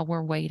 It's While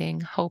We're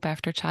Waiting, Hope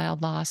After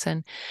Child Loss.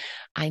 And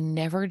I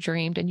never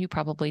dreamed, and you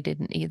probably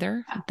didn't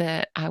either,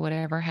 that I would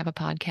ever have a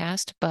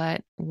podcast.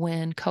 But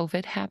when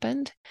COVID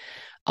happened,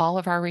 all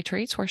of our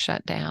retreats were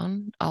shut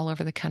down all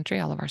over the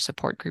country. All of our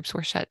support groups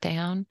were shut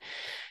down.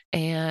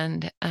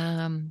 And,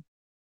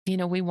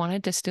 we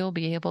wanted to still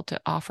be able to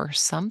offer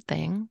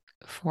something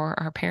for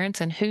our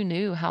parents. And who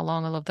knew how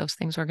long all of those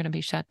things were going to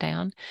be shut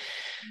down.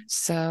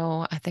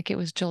 So I think it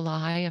was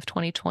July of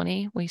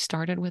 2020, we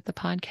started with the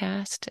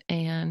podcast,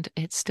 and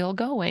it's still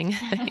going,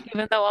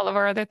 even though all of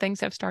our other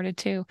things have started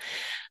too.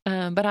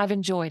 But I've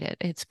enjoyed it.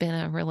 It's been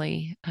a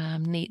really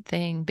neat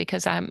thing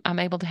because I'm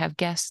able to have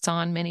guests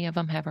on. Many of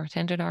them have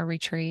attended our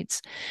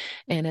retreats,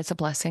 and it's a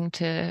blessing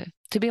to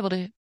be able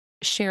to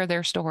share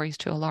their stories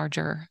to a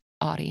larger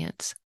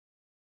audience.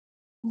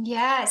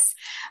 Yes.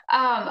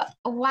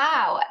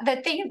 Wow. The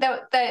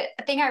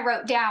thing I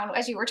wrote down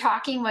as you were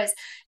talking was,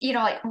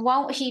 like,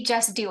 won't he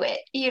just do it?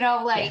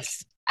 Like,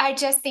 Yes. I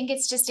just think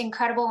it's just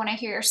incredible when I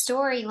hear your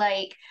story.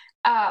 Like,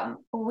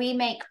 we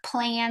make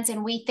plans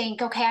and we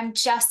think, okay, I'm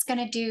just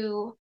gonna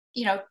do,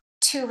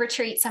 2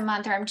 retreats a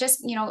month, or I'm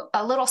just,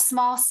 a little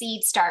small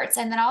seed starts.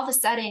 And then all of a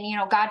sudden,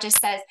 God just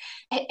says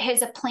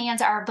his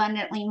plans are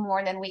abundantly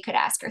more than we could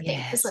ask or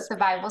think, is what Yes. the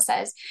Bible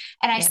says.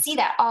 And I see Yes.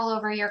 that all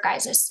over your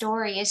guys'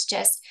 story is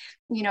just,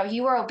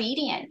 you were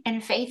obedient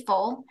and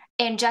faithful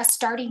and just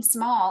starting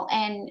small,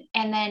 and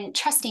then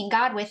trusting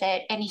God with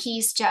it. And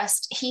he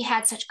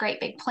had such great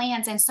big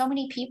plans, and so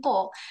many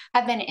people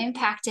have been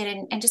impacted,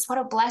 and just what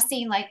a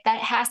blessing. Like,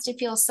 that has to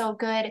feel so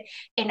good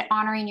in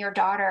honoring your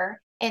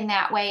daughter in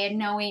that way, and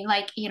knowing,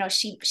 like,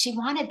 she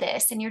wanted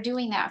this and you're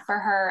doing that for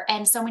her,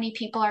 and so many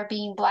people are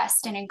being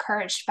blessed and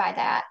encouraged by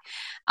that.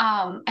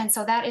 And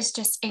so that is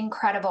just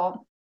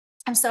incredible.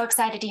 I'm so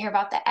excited to hear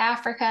about the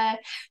Africa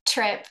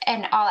trip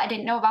and all. I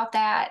didn't know about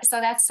that. So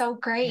that's so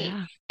great.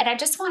 Yeah. And I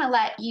just want to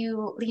let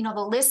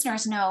the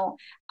listeners know,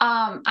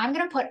 I'm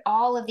going to put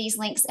all of these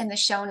links in the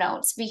show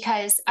notes,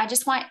 because I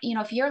just want,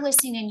 if you're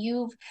listening and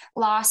you've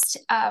lost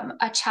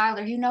a child,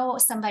 or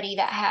somebody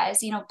that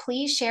has,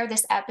 please share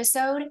this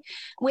episode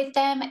with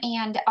them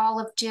and all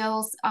of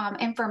Jill's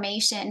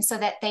information, so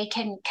that they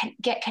can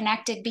get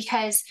connected.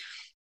 Because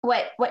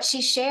what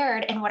she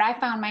shared and what I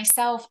found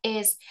myself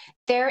is,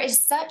 there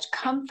is such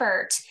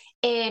comfort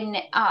in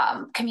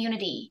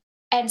community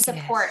and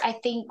support. Yes. I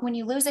think when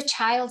you lose a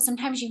child,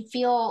 sometimes you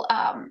feel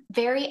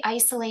very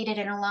isolated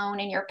and alone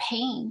in your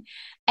pain,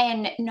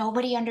 and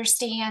nobody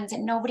understands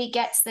and nobody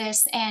gets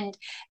this, and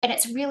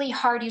it's really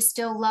hard. You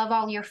still love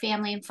all your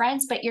family and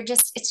friends, but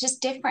it's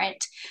just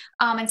different.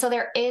 And so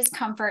there is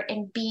comfort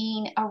in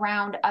being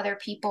around other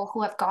people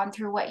who have gone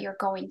through what you're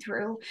going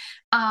through,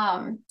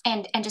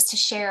 and just to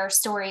share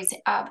stories,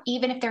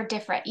 even if they're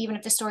different, even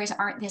if the stories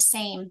aren't the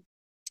same.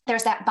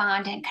 There's that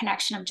bond and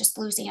connection of just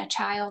losing a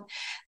child,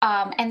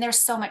 and there's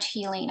so much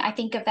healing. I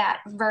think of that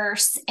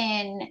verse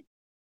in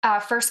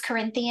First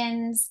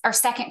Corinthians, or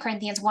Second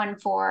Corinthians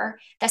 1:4,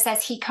 that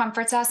says he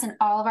comforts us in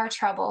all of our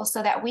troubles,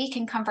 so that we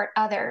can comfort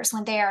others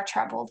when they are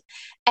troubled.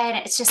 And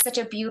it's just such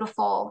a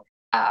beautiful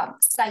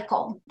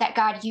cycle that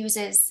God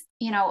uses.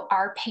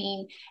 Our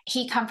pain,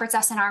 he comforts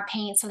us in our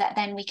pain, so that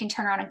then we can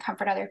turn around and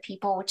comfort other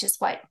people, which is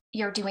what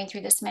you're doing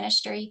through this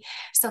ministry.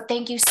 So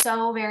thank you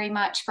so very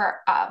much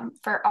for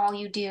all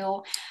you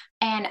do.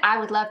 And I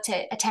would love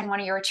to attend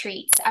one of your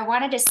retreats. I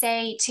wanted to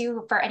say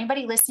too, for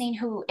anybody listening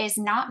who is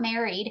not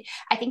married,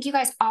 I think you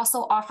guys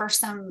also offer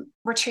some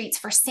retreats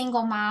for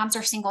single moms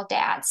or single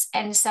dads.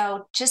 And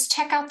so just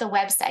check out the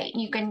website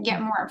and you can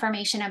get more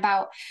information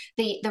about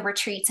the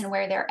retreats and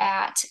where they're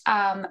at.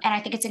 And I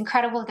think it's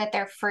incredible that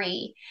they're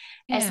free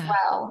as Yeah.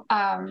 well,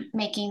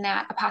 making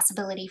that a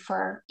possibility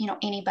for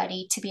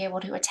anybody to be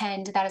able to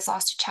attend that has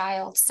lost a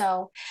child.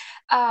 So,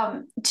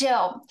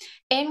 Jill,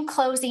 in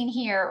closing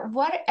here,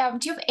 what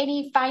do you have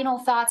any final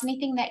thoughts?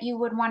 Anything that you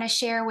would want to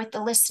share with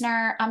the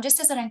listener, just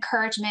as an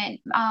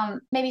encouragement?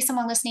 Maybe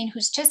someone listening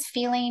who's just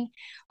feeling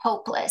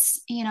hopeless.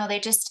 They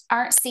just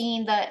aren't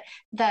seeing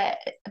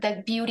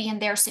the beauty in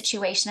their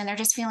situation, and they're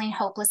just feeling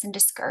hopeless and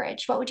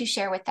discouraged. What would you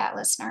share with that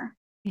listener?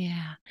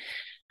 Yeah.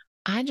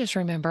 I just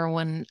remember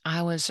when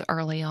I was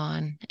early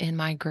on in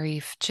my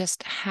grief,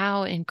 just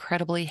how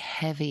incredibly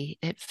heavy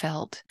it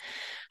felt.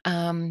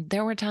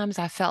 There were times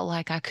I felt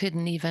like I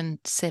couldn't even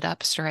sit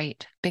up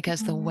straight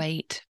because the Mhm.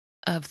 weight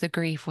of the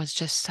grief was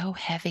just so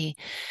heavy.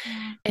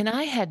 Yeah. And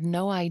I had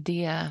no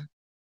idea,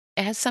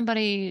 as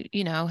somebody,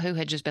 who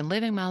had just been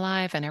living my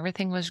life and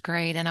everything was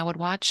great, and I would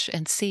watch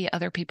and see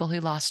other people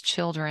who lost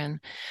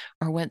children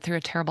or went through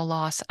a terrible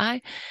loss.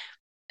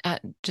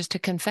 Just to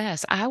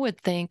confess, I would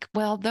think,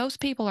 well, those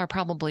people are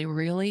probably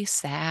really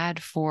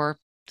sad for,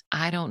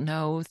 I don't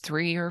know,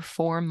 3 or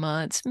 4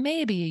 months,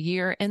 maybe a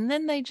year, and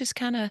then they just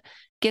kind of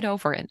get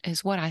over it,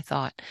 is what I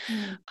thought.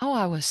 Mm. Oh,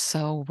 I was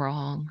so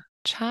wrong.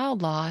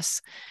 Child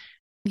loss,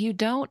 you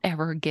don't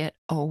ever get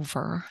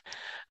over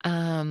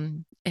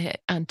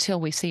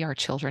until we see our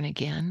children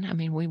again. I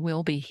mean, we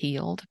will be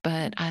healed,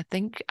 but I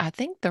think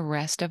the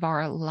rest of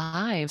our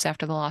lives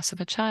after the loss of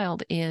a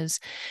child is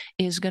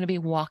going to be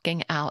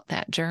walking out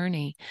that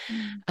journey.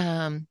 Mm.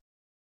 Um,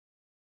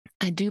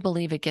 I do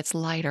believe it gets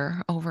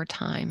lighter over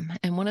time.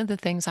 And one of the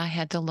things I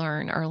had to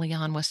learn early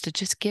on was to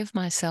just give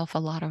myself a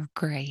lot of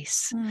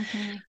grace.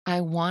 Mhm. I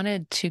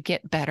wanted to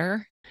get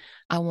better.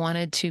 I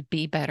wanted to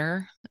be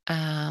better.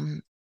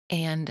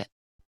 And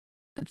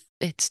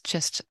it's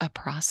just a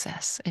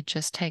process. It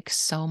just takes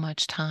so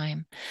much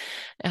time.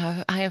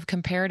 I have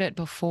compared it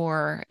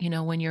before,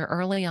 when you're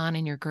early on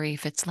in your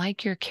grief, it's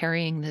like you're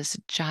carrying this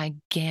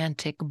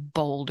gigantic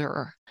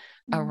boulder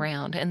Mm.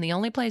 around, and the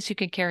only place you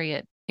can carry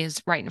it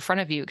is right in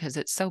front of you because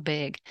it's so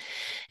big,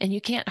 and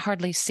you can't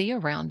hardly see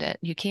around it.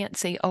 You can't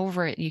see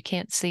over it. You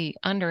can't see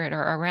under it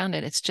or around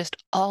it. It's just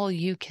all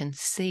you can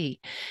see.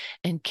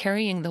 And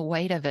carrying the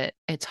weight of it,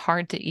 it's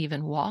hard to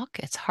even walk.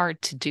 It's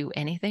hard to do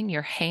anything.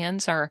 Your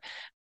hands are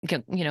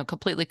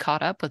completely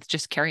caught up with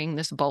just carrying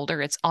this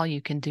boulder. It's all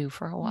you can do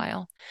for a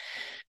while.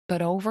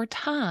 But over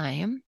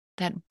time,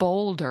 that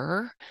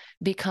boulder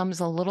becomes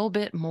a little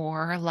bit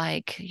more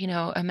like,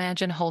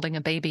 imagine holding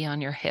a baby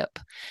on your hip.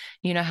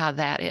 You know how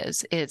that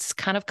is. It's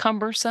kind of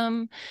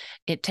cumbersome.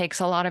 It takes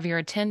a lot of your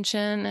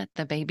attention.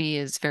 The baby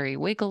is very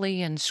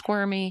wiggly and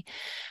squirmy,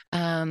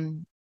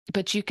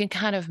 but you can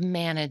kind of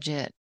manage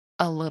it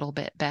a little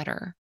bit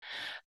better.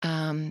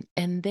 And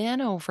then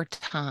over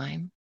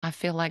time, I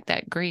feel like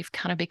that grief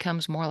kind of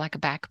becomes more like a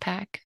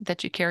backpack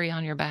that you carry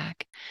on your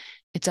back.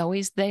 It's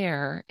always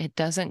there. It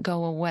doesn't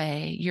go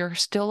away. You're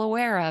still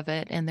aware of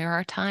it. And there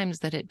are times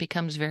that it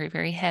becomes very,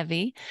 very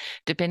heavy,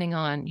 depending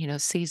on,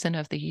 season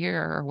of the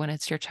year, or when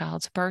it's your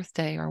child's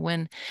birthday, or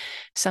when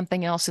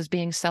something else is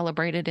being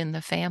celebrated in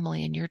the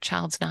family and your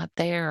child's not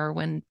there, or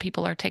when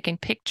people are taking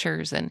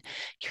pictures and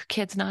your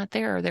kid's not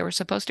there, or they were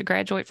supposed to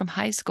graduate from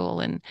high school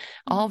and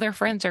all their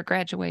friends are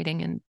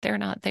graduating and they're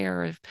not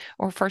there,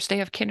 or first day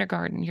of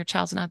kindergarten, your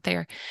child's not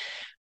there.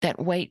 That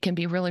weight can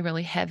be really,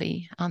 really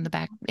heavy on the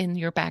back in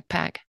your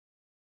backpack.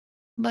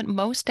 But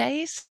most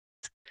days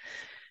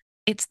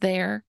it's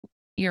there,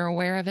 you're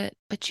aware of it,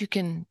 but you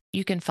can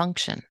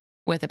function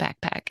with a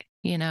backpack,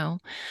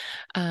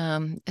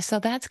 So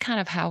that's kind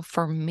of how,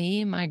 for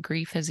me, my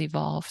grief has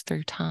evolved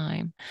through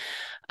time.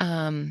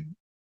 And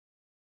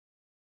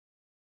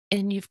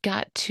you've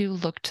got to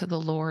look to the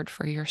Lord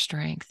for your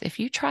strength. If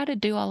you try to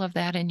do all of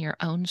that in your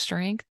own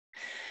strength,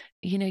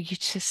 you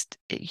just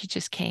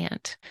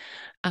can't.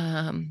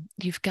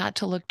 You've got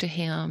to look to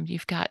Him.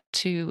 You've got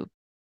to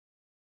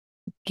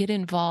get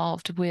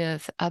involved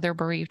with other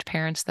bereaved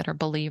parents that are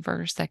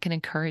believers that can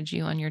encourage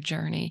you on your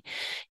journey.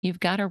 You've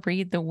got to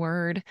read the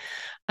Word.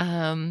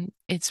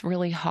 It's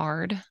really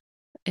hard.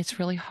 It's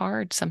really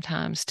hard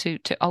sometimes to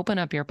open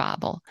up your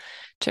Bible,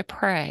 to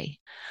pray.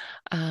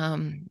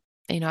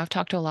 I've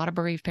talked to a lot of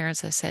bereaved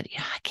parents that said,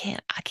 I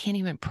can't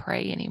even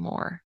pray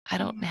anymore. I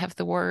don't have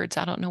the words.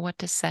 I don't know what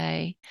to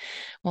say.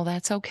 Well,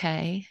 that's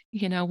okay.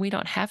 We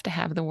don't have to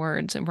have the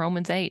words. And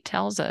Romans 8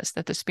 tells us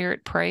that the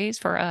Spirit prays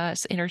for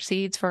us,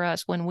 intercedes for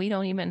us when we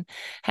don't even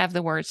have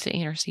the words to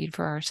intercede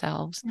for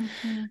ourselves.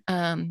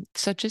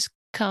 So just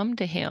come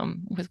to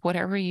Him with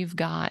whatever you've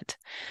got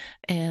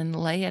and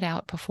lay it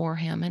out before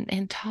Him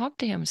and talk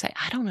to Him. Say,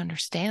 I don't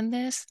understand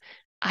this.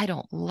 I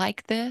don't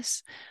like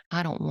this.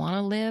 I don't want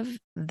to live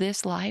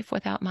this life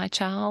without my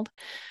child,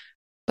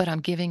 but I'm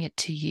giving it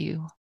to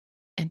you.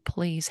 And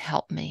please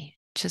help me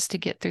just to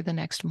get through the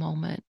next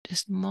moment,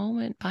 just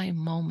moment by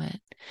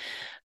moment.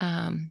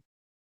 And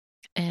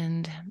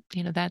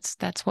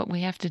that's what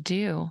we have to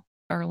do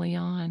early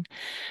on.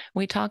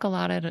 We talk a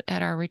lot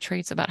at our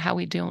retreats about how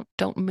we don't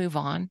move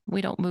on.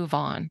 We don't move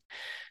on,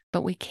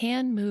 but we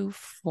can move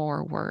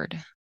forward.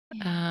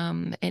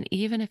 And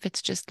even if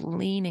it's just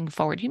leaning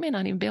forward, you may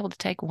not even be able to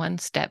take one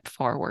step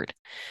forward,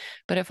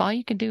 but if all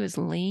you can do is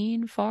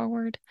lean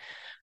forward,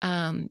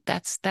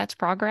 that's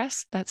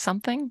progress. That's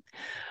something.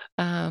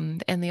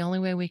 And the only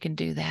way we can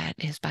do that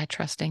is by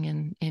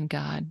trusting in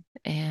God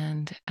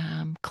and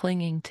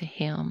clinging to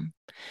Him.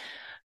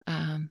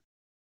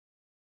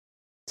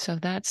 So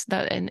that's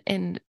that.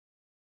 And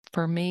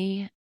for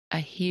me, a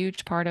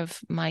huge part of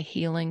my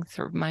healing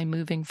through my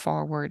moving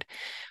forward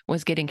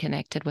was getting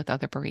connected with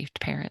other bereaved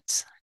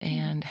parents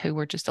and who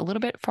were just a little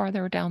bit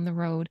farther down the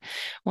road.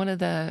 One of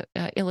the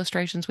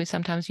illustrations we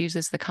sometimes use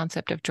is the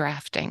concept of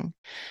drafting.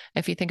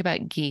 If you think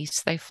about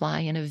geese, they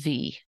fly in a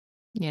V.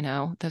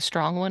 The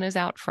strong one is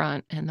out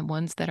front and the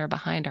ones that are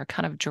behind are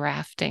kind of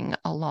drafting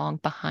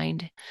along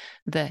behind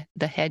the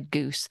head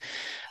goose.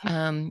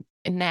 In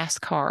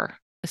NASCAR,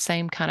 the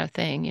same kind of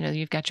thing.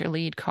 You've got your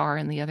lead car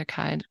and the other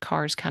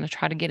cars kind of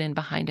try to get in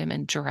behind him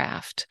and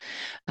draft.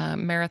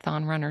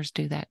 Marathon runners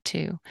do that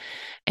too.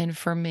 And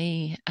for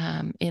me,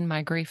 in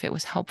my grief, it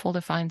was helpful to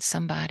find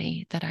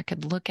somebody that I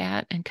could look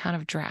at and kind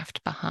of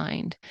draft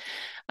behind,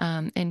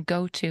 and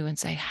go to and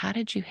say, how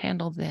did you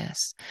handle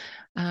this?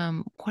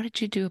 What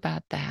did you do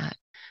about that?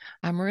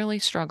 I'm really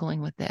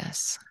struggling with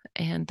this.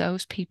 And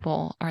those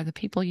people are the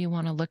people you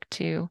want to look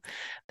to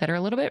that are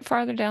a little bit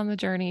farther down the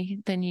journey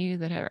than you,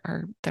 that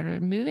are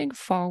moving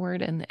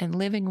forward and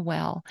living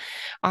well.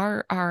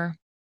 Our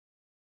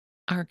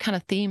kind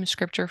of theme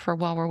scripture for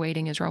while we're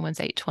waiting is Romans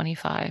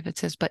 8:25. It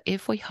says, but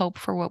if we hope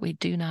for what we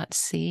do not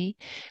see,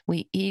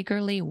 we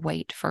eagerly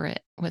wait for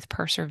it with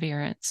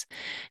perseverance.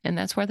 And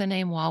that's where the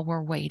name While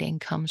We're Waiting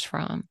comes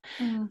from.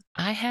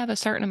 I have a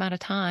certain amount of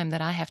time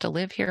that I have to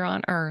live here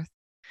on earth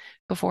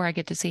before I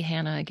get to see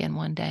Hannah again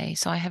one day.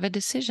 So I have a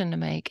decision to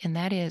make, and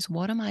that is,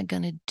 what am I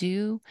going to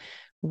do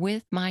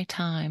with my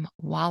time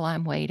while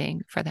I'm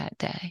waiting for that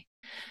day?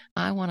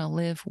 I want to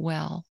live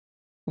well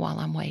while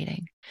I'm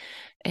waiting.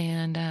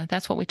 And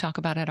that's what we talk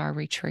about at our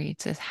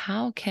retreats, is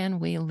how can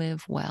we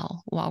live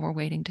well while we're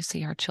waiting to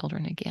see our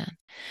children again?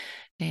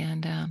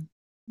 And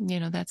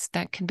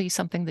that can be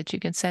something that you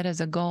can set as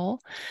a goal.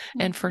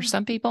 And for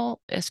some people,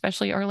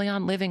 especially early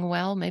on, living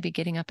well, maybe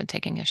getting up and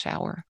taking a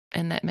shower,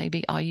 and that may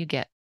be all you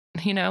get.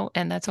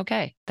 and that's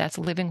okay. That's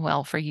living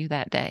well for you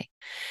that day.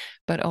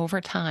 But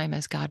over time,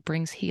 as God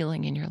brings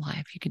healing in your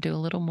life, you can do a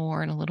little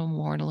more and a little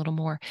more and a little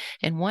more.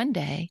 And one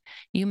day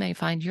you may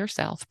find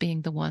yourself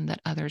being the one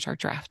that others are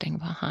drafting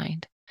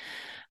behind.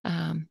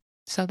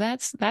 So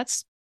that's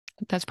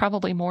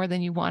probably more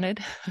than you wanted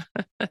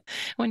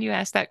when you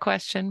asked that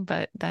question,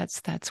 but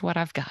that's what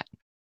I've got.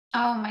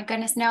 Oh my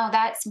goodness. No,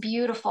 that's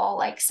beautiful.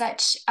 Like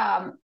such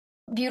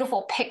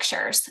beautiful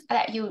pictures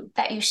that you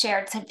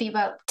shared to be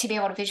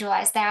able to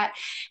visualize that,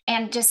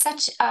 and just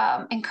such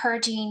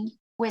encouraging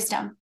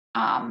wisdom.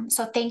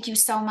 So thank you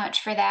so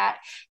much for that.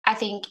 I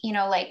think,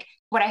 like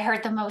what I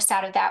heard the most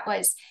out of that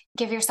was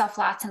give yourself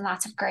lots and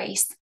lots of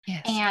grace.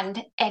 Yes.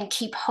 And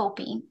keep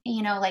hoping,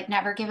 like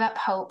never give up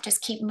hope.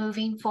 Just keep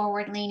moving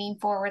forward, leaning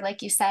forward,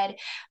 like you said,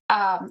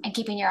 and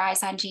keeping your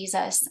eyes on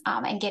Jesus,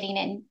 and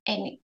getting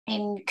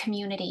in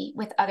community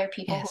with other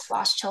people Yes. who've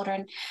lost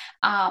children.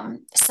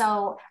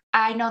 So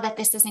I know that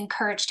this has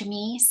encouraged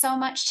me so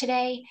much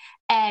today,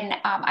 and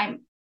I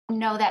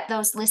know that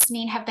those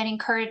listening have been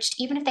encouraged,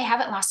 even if they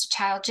haven't lost a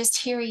child. Just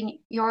hearing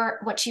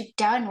what you've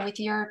done with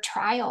your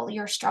trial,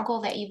 your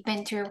struggle that you've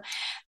been through,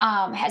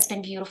 has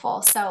been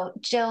beautiful. So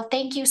Jill,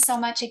 thank you so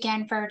much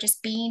again for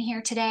just being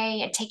here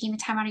today and taking the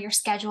time out of your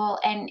schedule.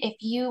 And if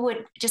you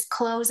would just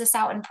close us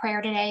out in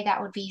prayer today,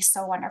 that would be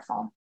so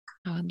wonderful.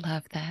 I would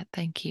love that.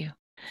 Thank you.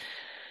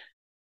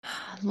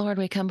 Lord,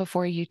 we come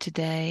before you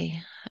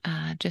today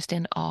just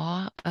in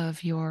awe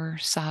of your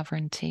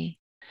sovereignty.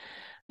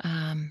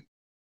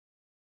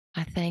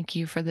 I thank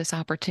you for this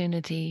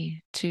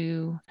opportunity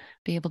to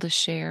be able to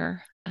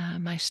share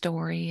my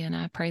story, and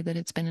I pray that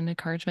it's been an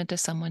encouragement to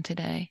someone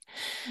today.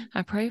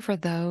 I pray for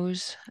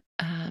those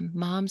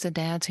moms and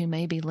dads who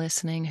may be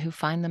listening who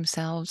find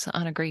themselves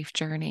on a grief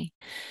journey,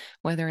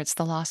 whether it's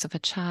the loss of a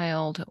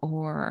child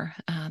or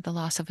the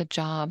loss of a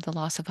job, the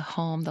loss of a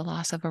home, the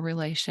loss of a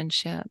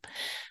relationship.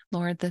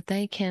 Lord, that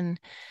they can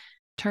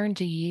turn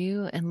to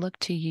you and look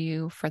to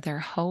you for their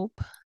hope.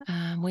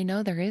 We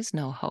know there is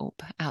no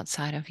hope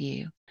outside of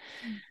you.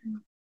 Mm-hmm.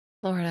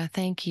 Lord, I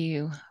thank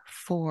you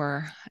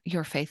for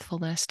your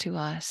faithfulness to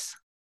us,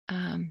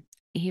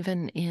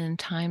 even in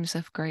times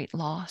of great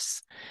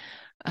loss,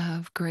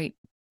 of great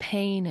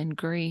pain and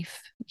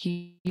grief.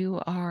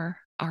 You are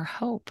our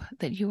hope,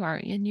 and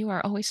you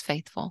are always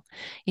faithful.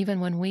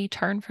 Even when we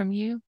turn from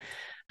you,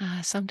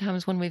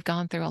 sometimes when we've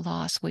gone through a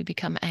loss, we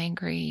become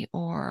angry,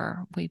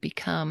 or we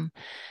become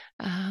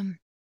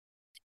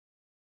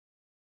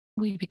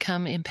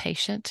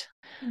impatient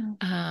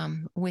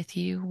with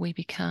you. We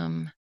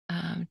become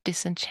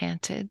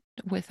disenchanted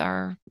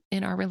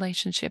in our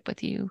relationship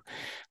with you.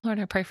 Lord,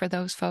 I pray for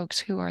those folks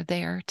who are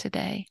there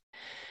today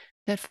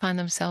that find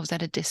themselves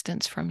at a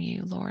distance from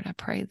you. Lord, I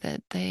pray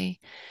that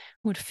they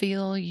would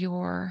feel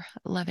your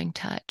loving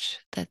touch,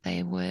 that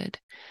they would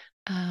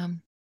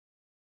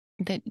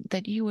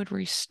that you would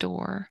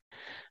restore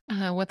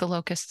what the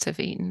locusts have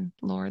eaten,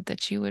 Lord,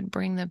 that you would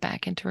bring them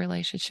back into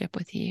relationship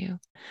with you.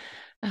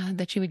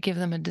 That you would give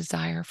them a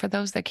desire. For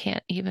those that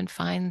can't even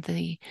find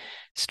the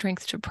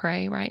strength to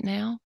pray right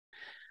now,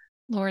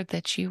 Lord,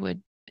 that you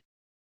would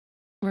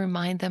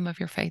remind them of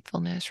your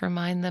faithfulness,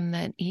 remind them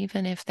that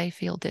even if they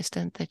feel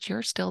distant, that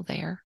you're still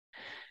there,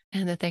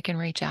 and that they can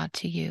reach out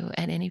to you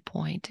at any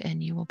point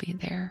and you will be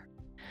there.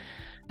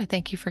 I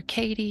thank you for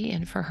Katie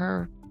and for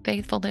her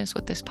faithfulness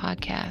with this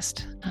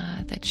podcast,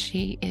 that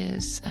she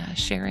is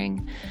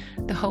sharing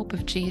the hope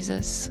of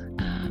Jesus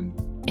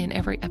in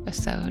every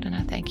episode. And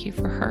I thank you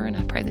for her, and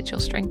I pray that you'll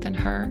strengthen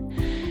her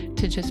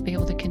to just be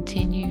able to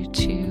continue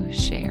to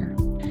share.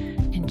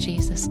 In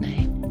Jesus'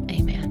 name,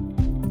 amen.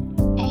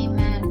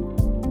 Amen.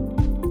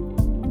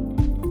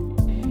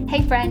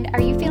 Hey friend,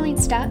 are you feeling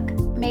stuck?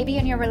 Maybe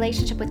in your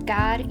relationship with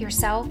God,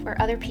 yourself,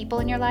 or other people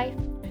in your life?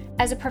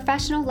 As a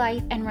professional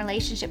life and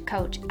relationship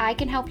coach, I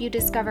can help you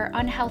discover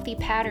unhealthy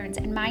patterns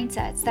and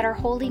mindsets that are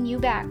holding you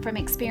back from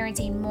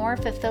experiencing more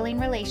fulfilling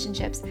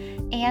relationships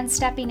and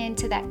stepping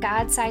into that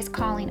God-sized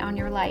calling on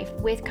your life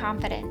with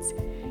confidence.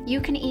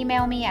 You can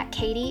email me at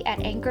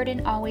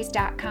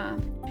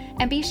katie@anchoredinalways.com.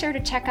 And be sure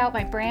to check out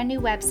my brand new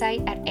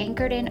website at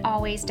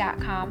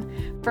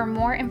anchoredinalways.com for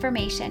more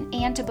information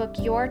and to book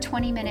your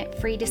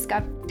 20-minute free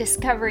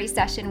discovery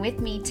session with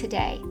me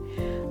today.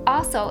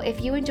 Also,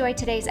 if you enjoyed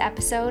today's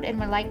episode and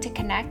would like to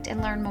connect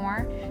and learn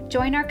more,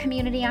 join our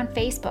community on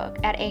Facebook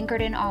at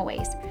Anchored in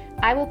Always.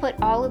 I will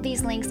put all of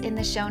these links in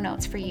the show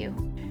notes for you.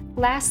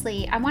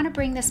 Lastly, I want to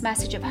bring this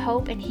message of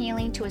hope and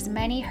healing to as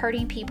many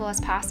hurting people as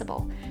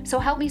possible. So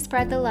help me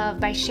spread the love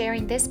by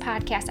sharing this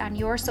podcast on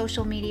your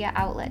social media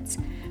outlets.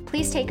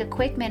 Please take a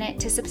quick minute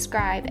to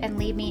subscribe and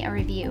leave me a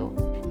review.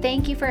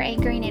 Thank you for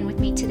anchoring in with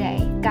me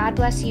today. God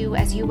bless you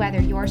as you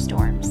weather your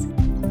storms.